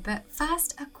soon, but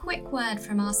first, a quick word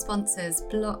from our sponsors,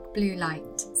 Block Blue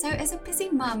Light. So as a busy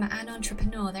mum and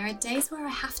entrepreneur, there are days where I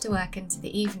have to work into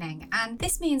the evening, and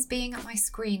this means being at my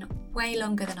screen way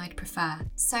longer than I'd prefer.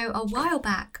 So a while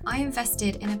back, I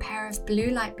invested in a pair of blue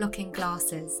light blocking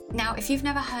glasses. Now, if you've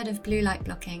never heard of blue light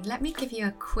blocking, let me give you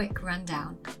a quick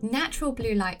rundown. Natural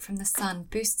blue light from the sun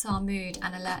boosts our mood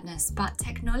and alertness, but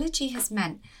technology has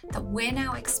meant that we're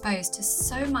now exposed to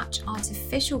so much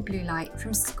artificial blue light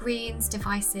from screens,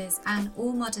 devices, and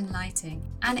all modern lighting,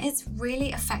 and it's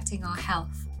really affecting our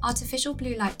health. Artificial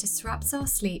blue light disrupts our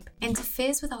sleep,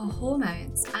 interferes with our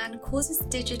hormones, and causes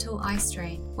digital eye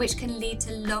strain, which can lead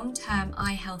to long-term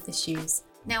eye health issues.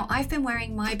 Now, I've been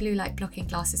wearing my blue light blocking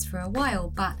glasses for a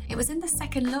while, but it was in the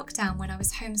second lockdown when I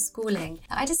was homeschooling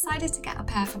that I decided to get a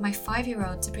pair for my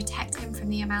 5-year-old to protect him from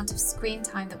the amount of screen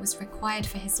time that was required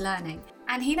for his learning.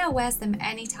 And he now wears them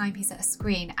anytime he's at a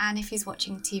screen and if he's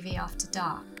watching TV after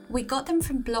dark. We got them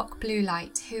from Block Blue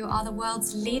Light, who are the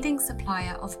world's leading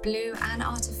supplier of blue and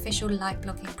artificial light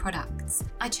blocking products.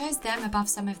 I chose them above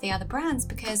some of the other brands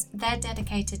because they're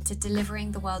dedicated to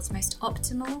delivering the world's most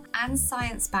optimal and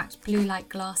science-backed blue light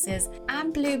glasses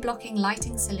and blue blocking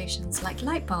lighting solutions like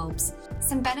light bulbs.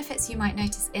 Some benefits you might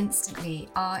notice instantly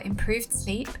are improved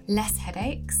sleep, less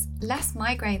headaches, less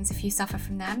migraines if you suffer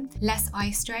from them, less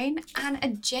eye strain, and a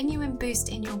genuine boost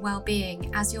in your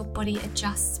well-being as your body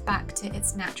adjusts back to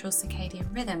its natural circadian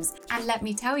rhythms. And let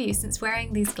me tell you, since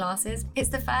wearing these glasses, it's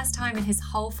the first time in his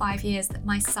whole 5 years that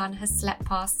my son has slept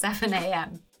past 7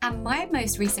 a.m. And my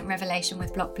most recent revelation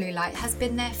with Block Blue Light has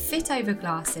been their fit over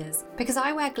glasses, because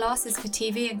I wear glasses for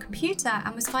TV and computer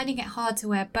and was finding it hard to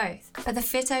wear both. But the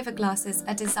fit over glasses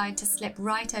are designed to slip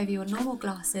right over your normal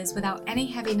glasses without any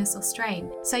heaviness or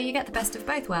strain, so you get the best of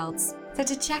both worlds. So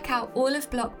to check out all of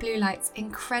Block Blue Light's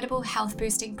incredible health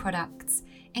boosting products,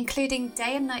 including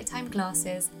day and nighttime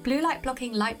glasses, blue light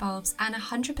blocking light bulbs, and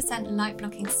 100% light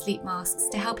blocking sleep masks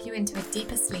to help you into a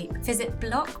deeper sleep, visit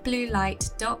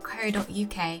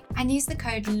blockbluelight.co.uk and use the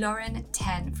code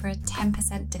Lauren10 for a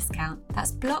 10% discount.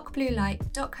 That's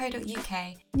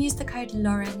blockbluelight.co.uk and use the code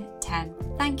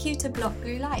Lauren10. Thank you to Block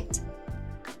Blue Light.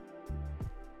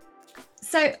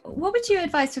 So what would you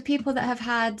advise for people that have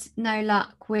had no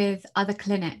luck with other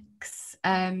clinics?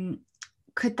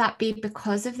 Could that be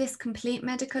because of this complete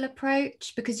medical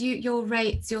approach? Because your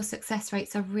success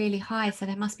rates are really high, so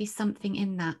there must be something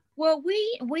in that. Well,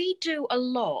 we do a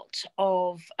lot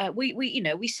of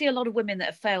we see a lot of women that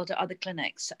have failed at other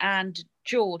clinics, and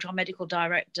George, our medical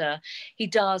director, he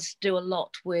does do a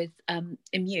lot with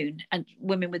immune and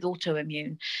women with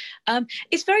autoimmune.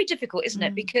 It's very difficult, isn't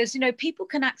it? Because people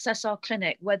can access our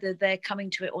clinic whether they're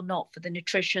coming to it or not for the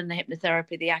nutrition, the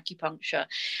hypnotherapy, the acupuncture,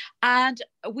 and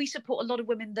we support a lot of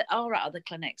women that are at other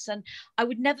clinics. And I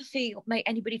would never make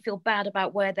anybody feel bad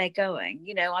about where they're going.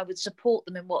 I would support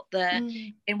them in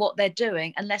what they're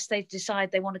doing, unless they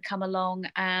decide they want to come along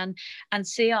and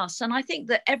see us. And I think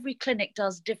that every clinic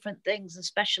does different things and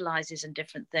specializes in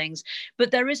different things,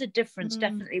 but there is a difference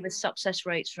definitely with success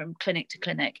rates from clinic to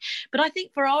clinic. But I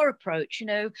think for our approach,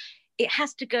 it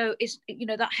has to go,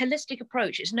 that holistic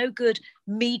approach. It's no good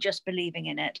me just believing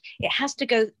in it. It has to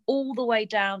go all the way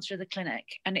down through the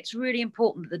clinic. And it's really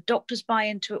important that the doctors buy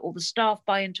into it, or the staff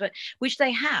buy into it, which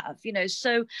they have,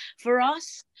 So for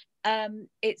us,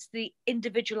 it's the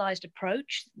individualized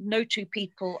approach. No two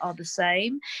people are the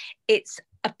same. It's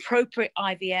appropriate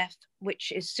IVF,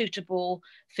 which is suitable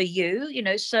for you,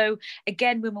 so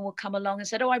again, women will come along and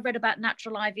say, I read about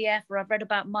natural IVF, or I've read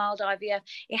about mild IVF.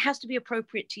 It has to be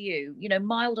appropriate to you.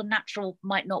 Mild and natural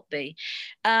might not be.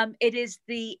 It is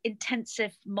the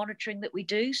intensive monitoring that we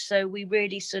do, so we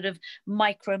really sort of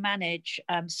micromanage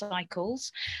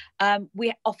cycles.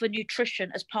 We offer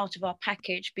nutrition as part of our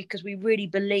package because we really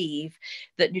believe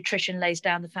that nutrition lays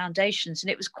down the foundations. And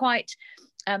it was quite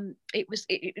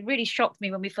it really shocked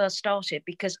me when we first started,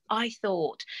 because I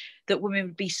thought that women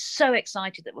would be so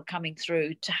excited that we're coming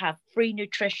through to have free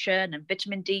nutrition and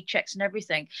vitamin D checks and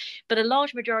everything. But a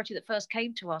large majority that first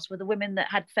came to us were the women that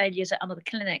had failures at other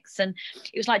clinics. And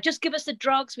it was like, just give us the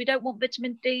drugs. We don't want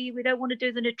vitamin D. We don't want to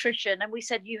do the nutrition. And we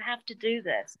said, you have to do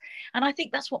this. And I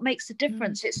think that's what makes the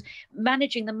difference. It's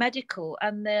managing the medical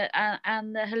and the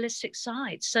holistic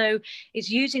side. So it's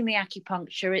using the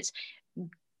acupuncture. It's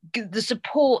the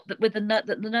support that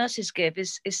the nurses give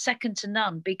is second to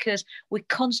none, because we're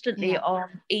constantly on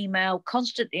email,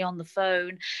 constantly on the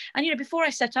phone. And, you know, before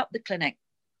I set up the clinic,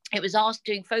 it was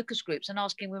doing focus groups and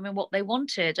asking women what they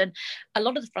wanted. And a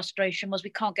lot of the frustration was,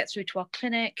 we can't get through to our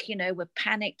clinic. You know, we're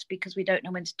panicked because we don't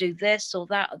know when to do this or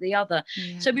that or the other.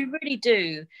 Yeah. So we really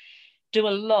do a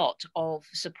lot of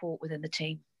support within the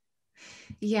team.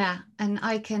 Yeah, and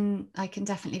I can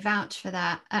definitely vouch for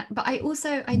that. But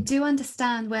I do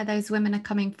understand where those women are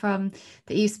coming from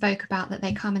that you spoke about, that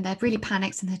they come and they're really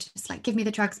panicked and they're just like, give me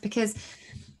the drugs, because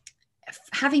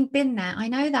having been there, I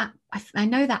know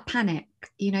that panic,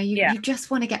 you know, you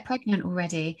just want to get pregnant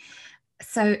already.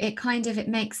 So it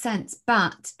makes sense.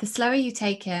 But the slower you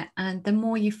take it and the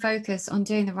more you focus on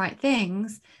doing the right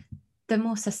things, the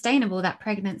more sustainable that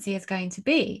pregnancy is going to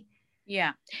be.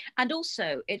 Yeah. And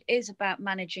also it is about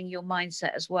managing your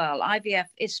mindset as well. IVF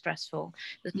is stressful.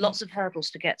 There's lots of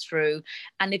hurdles to get through.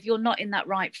 And if you're not in that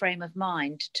right frame of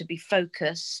mind to be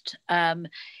focused,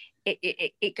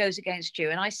 it goes against you.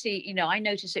 And I see, you know, I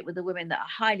notice it with the women that are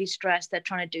highly stressed. They're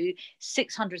trying to do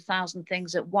 600,000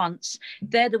 things at once.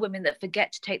 They're the women that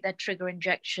forget to take their trigger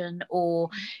injection, or,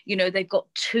 you know, they've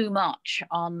got too much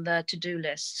on the to-do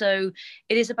list. So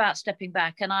it is about stepping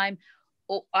back. And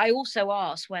I also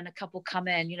ask, when a couple come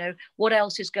in, you know, what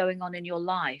else is going on in your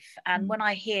life? And when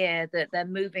I hear that they're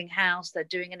moving house, they're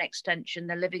doing an extension,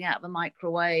 they're living out of a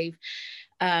microwave,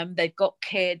 they've got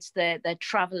kids, they're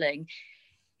traveling,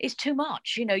 it's too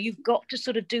much. You know, you've got to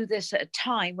sort of do this at a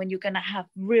time when you're going to have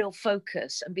real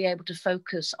focus and be able to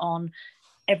focus on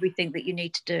everything that you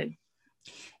need to do.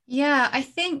 Yeah, I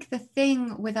think the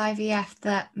thing with IVF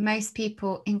that most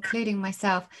people, including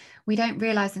myself, we don't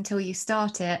realize until you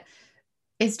start it,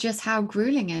 is just how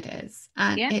grueling it is.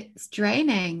 And it's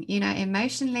draining, you know,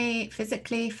 emotionally,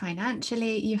 physically,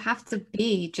 financially. You have to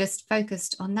be just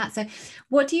focused on that. So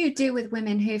what do you do with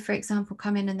women who, for example,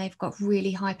 come in and they've got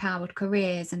really high powered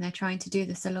careers and they're trying to do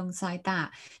this alongside that?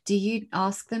 Do you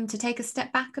ask them to take a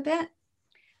step back a bit?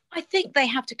 I think they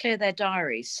have to clear their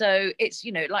diaries. So it's,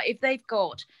 you know, like if they've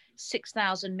got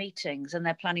 6,000 meetings and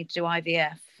they're planning to do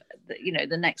IVF, you know,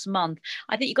 the next month,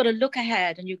 I think you've got to look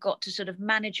ahead and you've got to sort of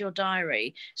manage your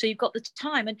diary. So you've got the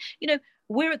time. And, you know,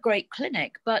 we're a great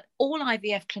clinic, but all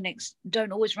IVF clinics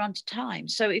don't always run to time.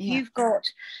 So if you've got,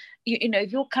 you know,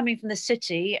 if you're coming from the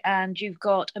city and you've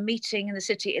got a meeting in the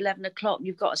city at 11 o'clock, and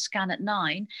you've got a scan at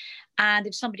 9, and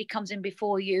if somebody comes in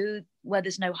before you where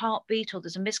there's no heartbeat or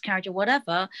there's a miscarriage or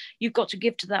whatever, you've got to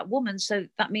give to that woman. So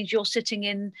that means you're sitting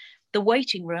in the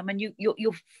waiting room and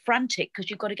you're frantic because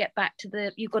you've got to get back to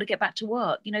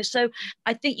work, you know. So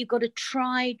I think you've got to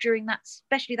try during that,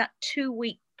 especially that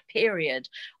 2-week period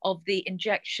of the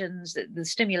injections, the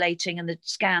stimulating and the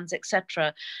scans,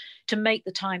 etc., to make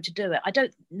the time to do it. I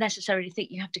don't necessarily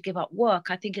think you have to give up work.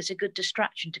 I think it's a good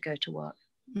distraction to go to work.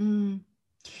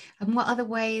 And what other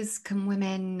ways can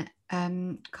women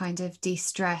kind of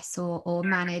de-stress or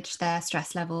manage their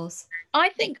stress levels? I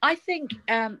think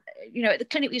you know, at the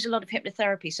clinic we use a lot of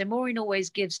hypnotherapy. So Maureen always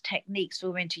gives techniques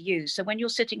for women to use. So when you're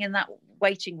sitting in that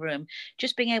waiting room,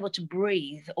 just being able to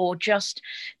breathe, or just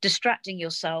distracting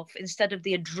yourself instead of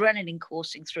the adrenaline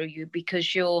coursing through you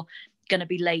because you're going to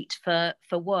be late for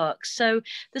work. So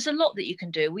there's a lot that you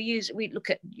can do. We look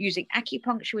at using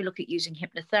acupuncture, we look at using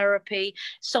hypnotherapy.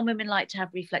 Some women like to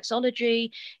have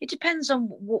reflexology. It depends on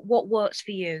what works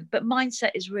for you, but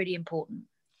mindset is really important.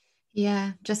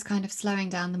 Yeah, just kind of slowing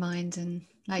down the mind and,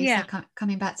 like you said,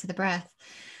 coming back to the breath.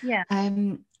 Yeah.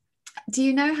 Do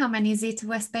you know how many Zita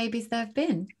West babies there have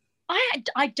been?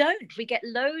 I don't. We get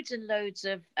loads and loads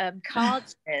of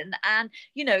cards in, and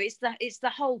you know, it's the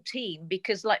whole team,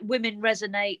 because like women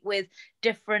resonate with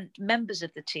different members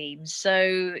of the team.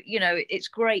 So you know, it's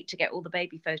great to get all the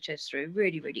baby photos through.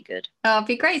 Really, really good. Oh, it'd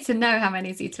be great to know how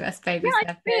many Zita West babies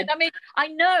there have been. I mean, I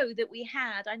know that we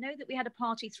had a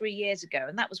party 3 years ago,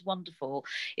 and that was wonderful.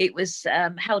 It was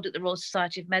held at the Royal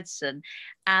Society of Medicine,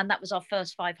 and that was our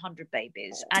first 500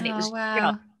 babies, and it was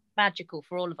magical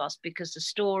for all of us because the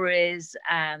stories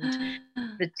and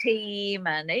the team,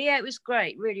 and it was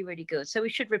great, really, really good. So we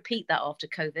should repeat that after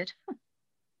COVID.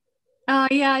 Oh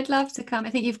yeah, I'd love to come. I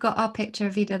think you've got our picture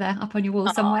of Vida there up on your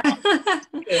wall somewhere.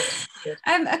 Good, good.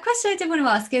 A question I did want to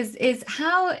ask is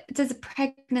how does a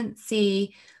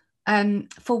pregnancy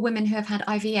for women who have had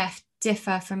IVF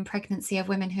differ from pregnancy of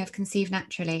women who have conceived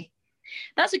naturally?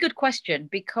 That's a good question,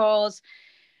 because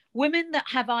women that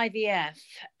have IVF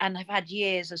and have had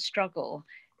years of struggle,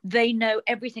 they know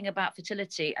everything about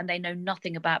fertility and they know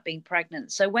nothing about being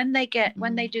pregnant. So when they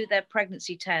do their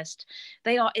pregnancy test,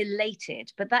 they are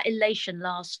elated, but that elation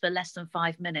lasts for less than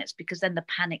 5 minutes, because then the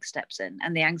panic steps in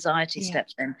and the anxiety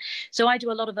steps in. So I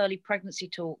do a lot of early pregnancy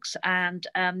talks, and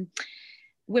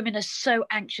women are so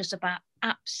anxious about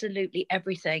absolutely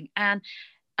everything. And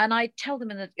I tell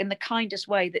them in the kindest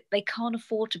way that they can't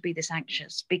afford to be this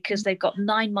anxious, because they've got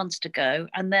 9 months to go.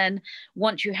 And then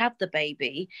once you have the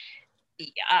baby,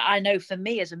 I know for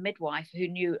me as a midwife who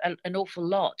knew an awful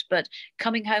lot, but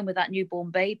coming home with that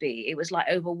newborn baby, it was like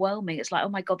overwhelming. It's like, oh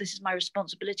my God, this is my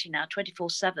responsibility now,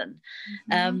 24/7,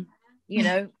 you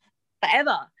know,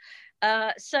 forever.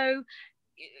 So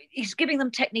he's giving them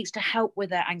techniques to help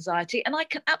with their anxiety, and I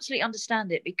can absolutely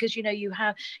understand it, because you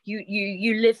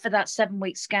live for that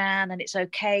 7-week scan and it's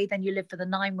okay, then you live for the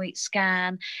 9-week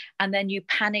scan, and then you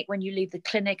panic when you leave the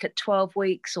clinic at 12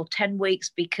 weeks or 10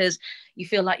 weeks because you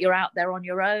feel like you're out there on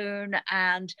your own.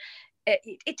 And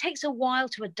it takes a while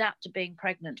to adapt to being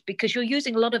pregnant, because you're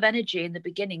using a lot of energy in the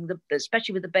beginning,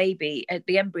 especially with the baby,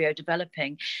 the embryo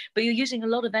developing, but you're using a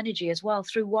lot of energy as well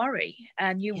through worry,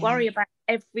 and you worry about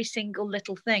every single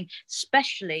little thing,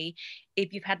 especially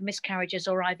if you've had miscarriages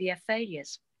or IVF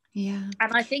failures. Yeah.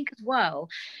 And I think as well,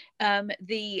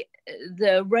 the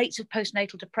rates of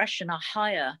postnatal depression are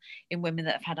higher in women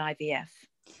that have had IVF.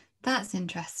 That's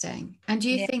interesting. And do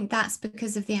you think that's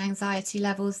because of the anxiety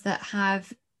levels that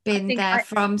have been there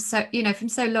from so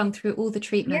long through all the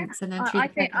treatments and then through the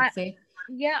pregnancy?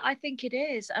 I think it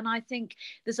is. And I think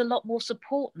there's a lot more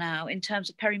support now in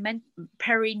terms of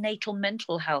perinatal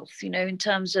mental health, in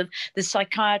terms of the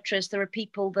psychiatrists. There are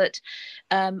people that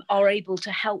are able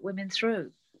to help women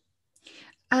through.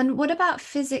 And what about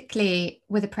physically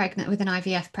with an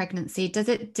IVF pregnancy? Does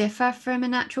it differ from a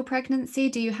natural pregnancy?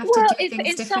 Do you have to do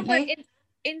things differently?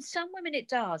 In some women it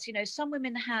does. Some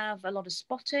women have a lot of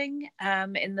spotting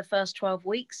in the first 12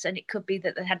 weeks, and it could be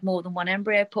that they had more than one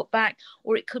embryo put back,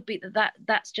 or it could be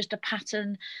that's just a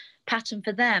pattern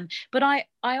for them. But I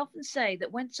often say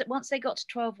that once they got to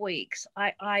 12 weeks,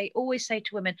 I always say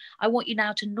to women, I want you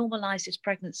now to normalize this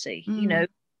pregnancy.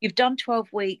 You've done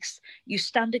 12 weeks, you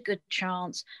stand a good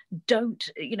chance.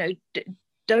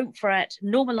 Don't fret,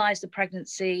 normalize the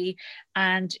pregnancy,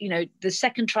 and the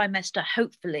second trimester,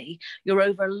 hopefully you're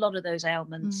over a lot of those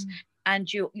ailments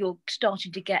and you're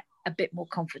starting to get a bit more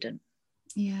confident.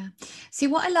 Yeah. See,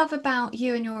 what I love about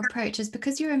you and your approach is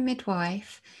because you're a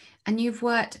midwife and you've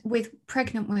worked with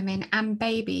pregnant women and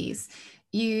babies,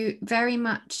 you very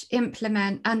much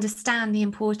understand the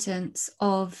importance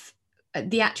of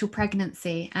the actual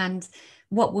pregnancy and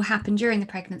what will happen during the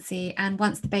pregnancy and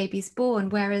once the baby's born,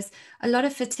 whereas a lot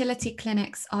of fertility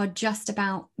clinics are just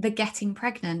about the getting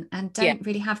pregnant and don't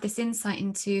really have this insight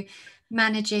into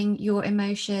managing your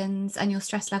emotions and your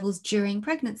stress levels during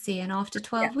pregnancy and after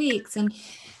 12 weeks. And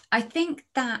I think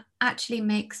that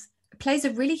actually plays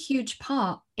a really huge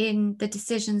part in the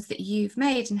decisions that you've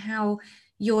made and how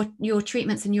your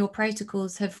treatments and your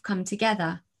protocols have come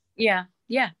together.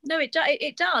 No, it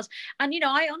does. And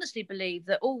I honestly believe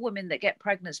that all women that get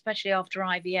pregnant, especially after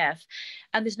IVF,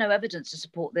 and there's no evidence to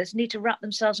support this, need to wrap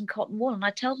themselves in cotton wool. And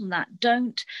I tell them that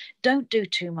don't do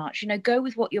too much. Go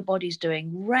with what your body's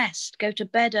doing. Rest, go to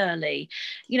bed early,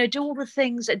 do all the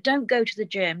things. Don't go to the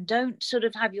gym, don't sort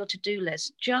of have your to-do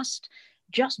list. Just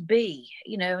be,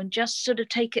 and just sort of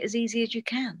take it as easy as you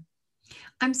can.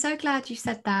 I'm so glad you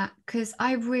said that, because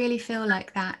I really feel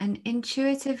like that. And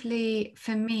intuitively,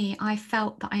 for me, I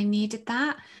felt that I needed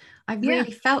that. I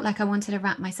really felt like I wanted to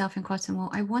wrap myself in cotton wool.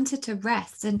 I wanted to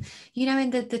rest. And, in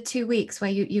the 2 weeks where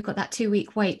you got that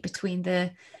 2-week wait between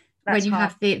when you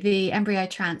have the embryo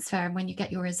transfer and when you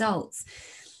get your results.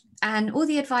 And all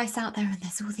the advice out there, and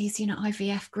there's all these,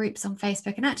 IVF groups on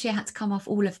Facebook. And actually I had to come off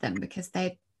all of them because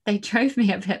they drove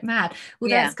me a bit mad.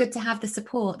 Although it's good to have the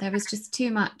support, there was just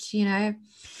too much,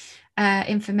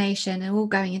 information and all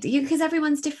going into you, because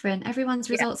everyone's different. Everyone's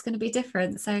results going to be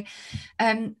different. So,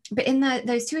 but in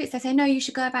those 2 weeks, they say, no, you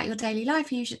should go about your daily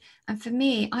life. And for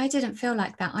me, I didn't feel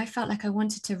like that. I felt like I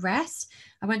wanted to rest.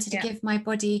 I wanted to give my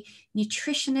body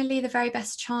nutritionally the very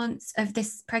best chance of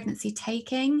this pregnancy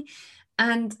taking.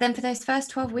 And then for those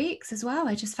first 12 weeks as well,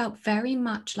 I just felt very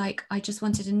much like I just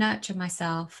wanted to nurture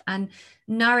myself and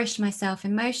nourish myself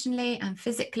emotionally and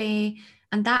physically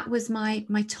and that was my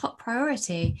top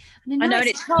priority. And I know, and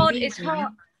it's it's hard. easy. It's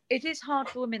hard. It is hard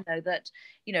for women though that,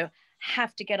 you know,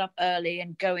 have to get up early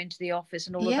and go into the office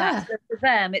and all of that. So for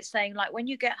them, it's saying like, when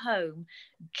you get home,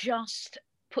 just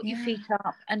put your feet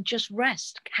up and just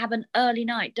rest. Have an early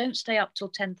night. Don't stay up till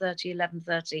 10:30,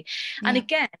 11:30. And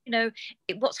again, you know,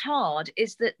 what's hard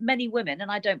is that many women,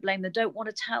 and I don't blame them, don't want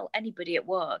to tell anybody at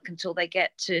work until they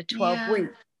get to 12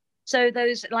 weeks. So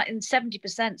those, like, in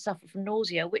 70% suffer from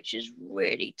nausea, which is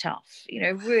really tough, you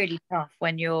know, really tough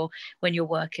when you're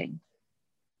working.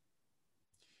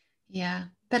 Yeah.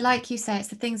 But like you say, it's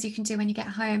the things you can do when you get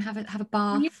home. Have a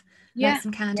bath, light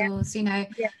some candles, you know,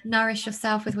 nourish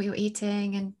yourself with what you're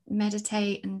eating, and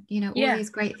meditate, and, you know, all these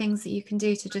great things that you can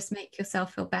do to just make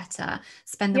yourself feel better.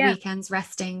 Spend the weekends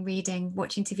resting, reading,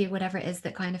 watching TV, whatever it is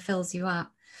that kind of fills you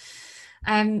up.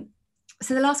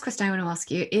 So the last question I want to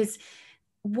ask you is,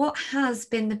 what has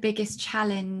been the biggest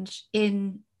challenge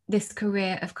in this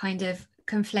career of kind of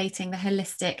conflating the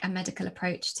holistic and medical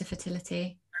approach to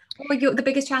fertility? Or the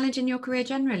biggest challenge in your career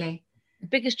generally? The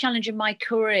biggest challenge in my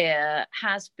career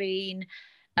has been,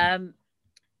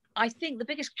 I think the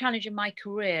biggest challenge in my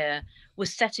career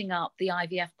was setting up the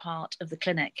IVF part of the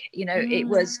clinic. You know, it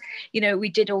was, you know, we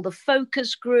did all the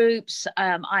focus groups.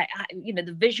 You know,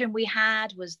 the vision we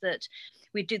had was that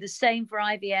we'd do the same for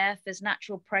IVF as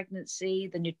natural pregnancy,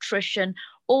 the nutrition,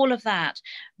 all of that.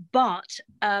 But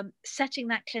setting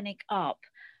that clinic up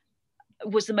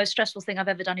was the most stressful thing I've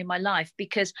ever done in my life,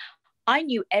 because I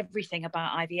knew everything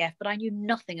about IVF, but I knew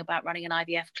nothing about running an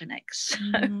IVF clinic. So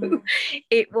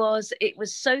it was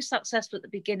so successful at the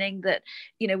beginning that,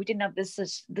 you know, we didn't have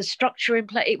the structure in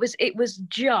place. It was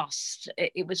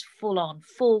full on.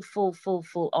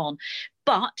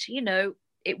 But, you know,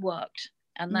 it worked.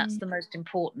 And that's the most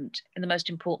important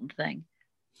thing.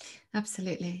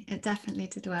 Absolutely. It definitely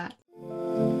did work.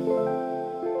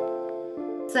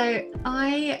 So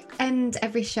I end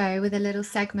every show with a little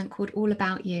segment called All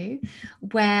About You,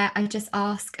 where I just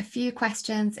ask a few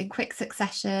questions in quick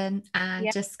succession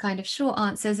and just kind of short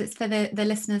answers. It's for the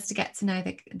listeners to get to know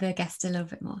the guest a little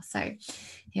bit more. So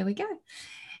here we go.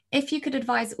 If you could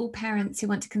advise all parents who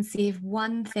want to conceive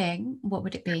one thing, what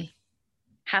would it be?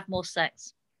 Have more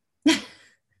sex.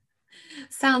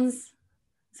 Sounds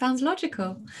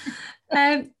logical.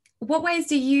 What ways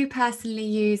do you personally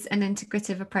use an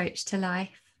integrative approach to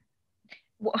life?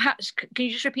 Can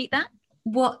you just repeat that?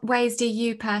 What ways do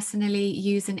you personally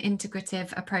use an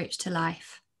integrative approach to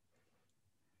life?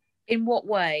 In what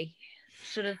way?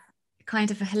 Sort of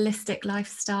kind of a holistic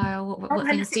lifestyle. What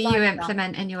things do you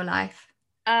implement in your life?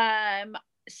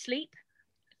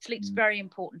 Sleep's very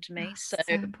important to me. So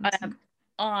important.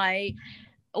 I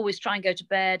always try and go to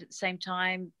bed at the same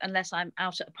time, unless I'm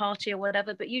out at a party or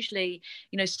whatever. But usually,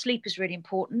 you know, sleep is really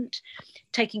important.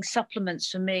 Taking supplements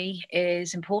for me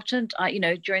is important. You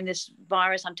know, during this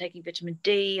virus, I'm taking vitamin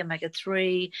D,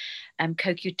 omega-3,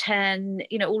 CoQ10.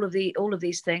 You know, all of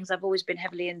these things. I've always been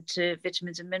heavily into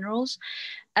vitamins and minerals.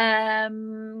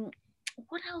 What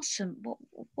else?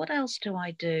 What else do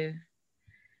I do?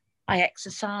 I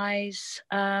exercise.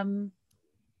 I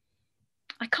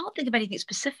can't think of anything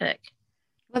specific.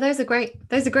 Well, those are great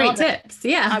tips.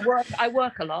 Yeah. I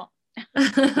work a lot.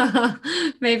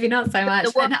 Maybe not so much.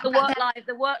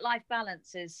 The work-life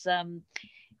balance is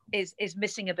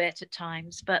missing a bit at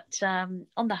times, but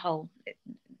on the whole,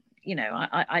 you know,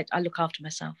 I look after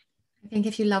myself. I think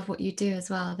if you love what you do as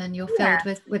well, then you're filled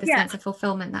with a sense of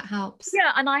fulfillment that helps.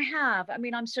 Yeah, and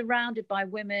I'm surrounded by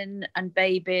women and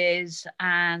babies,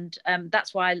 and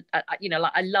that's why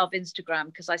I love Instagram,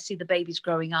 because I see the babies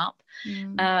growing up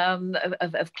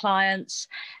of clients.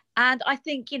 And I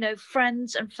think, you know,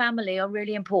 friends and family are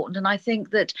really important. And I think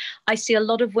that I see a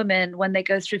lot of women when they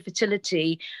go through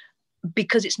fertility,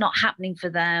 because it's not happening for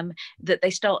them, that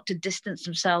they start to distance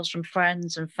themselves from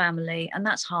friends and family. And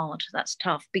that's hard. That's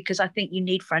tough, because I think you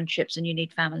need friendships and you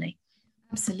need family.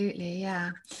 Absolutely.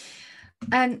 Yeah.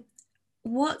 And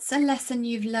what's a lesson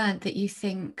you've learned that you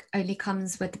think only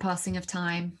comes with the passing of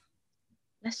time?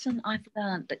 Lesson I've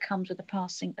learned that comes with the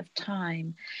passing of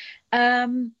time. I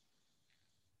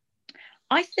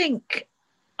think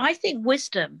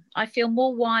wisdom. I feel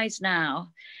more wise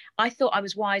now. I thought I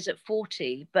was wise at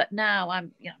 40, but now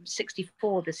I'm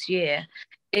 64 this year.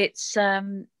 It's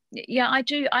I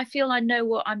do. I feel I know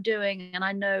what I'm doing, and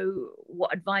I know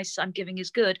what advice I'm giving is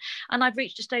good. And I've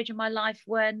reached a stage in my life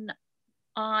when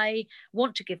I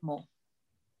want to give more.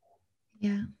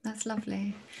 Yeah, that's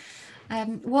lovely.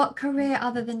 What career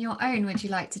other than your own would you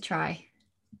like to try?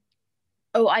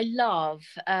 Oh, I love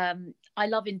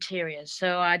interiors.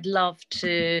 So I'd love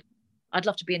to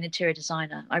be an interior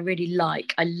designer. I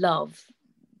love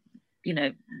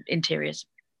interiors.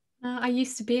 I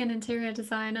used to be an interior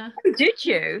designer. Oh, did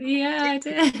you? Yeah, I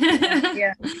did.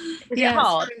 Yeah. Is it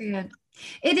hard? It's brilliant.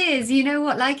 It is. You know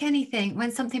what? Like anything,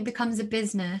 when something becomes a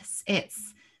business,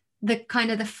 it's the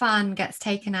kind of the fun gets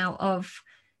taken out of,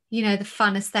 the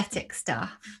fun aesthetic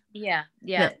stuff. Yeah.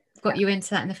 That got you into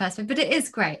that in the first place. But it is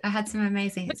great. I had some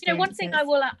amazing experiences. One thing I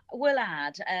will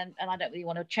add, and I don't really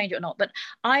want to change it or not, but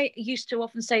I used to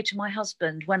often say to my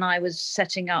husband when I was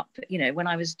setting up, when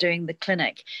I was doing the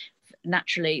clinic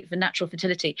for natural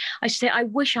fertility, I say I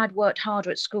wish I'd worked harder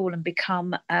at school and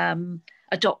become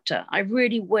a doctor. I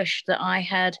really wish that I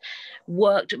had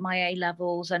worked at my A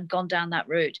levels and gone down that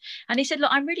route. And he said,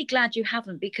 look, I'm really glad you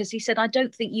haven't, because he said, I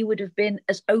don't think you would have been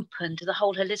as open to the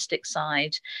whole holistic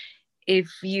side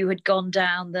if you had gone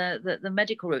down the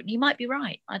medical route. And you might be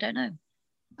right. I don't know.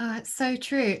 Oh, it's so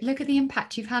true. Look at the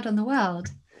impact you've had on the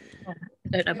world. I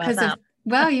don't know about that.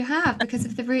 Well, you have, because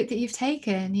of the route that you've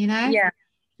taken, Yeah.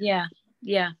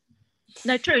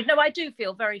 No, true. No, I do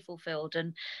feel very fulfilled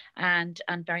and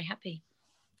very happy.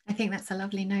 I think that's a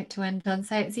lovely note to end on.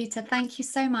 So, Zita, thank you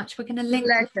so much. We're going to link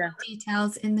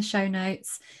details in the show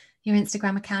notes, your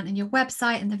Instagram account and your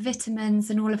website and the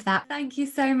vitamins and all of that. Thank you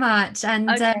so much. And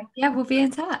we'll be in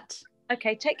touch.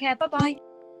 Okay, take care. Bye-bye.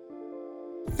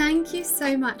 Thank you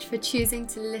so much for choosing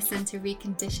to listen to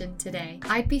Reconditioned today.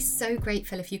 I'd be so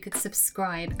grateful if you could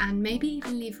subscribe and maybe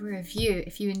even leave a review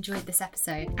if you enjoyed this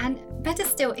episode. And better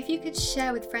still, if you could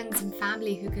share with friends and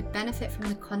family who could benefit from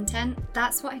the content,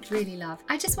 that's what I'd really love.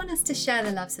 I just want us to share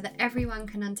the love so that everyone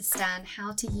can understand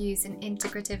how to use an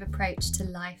integrative approach to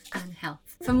life and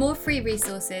health. For more free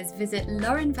resources, visit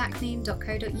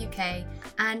laurenvaknine.co.uk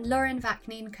and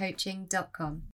laurenvakninecoaching.com.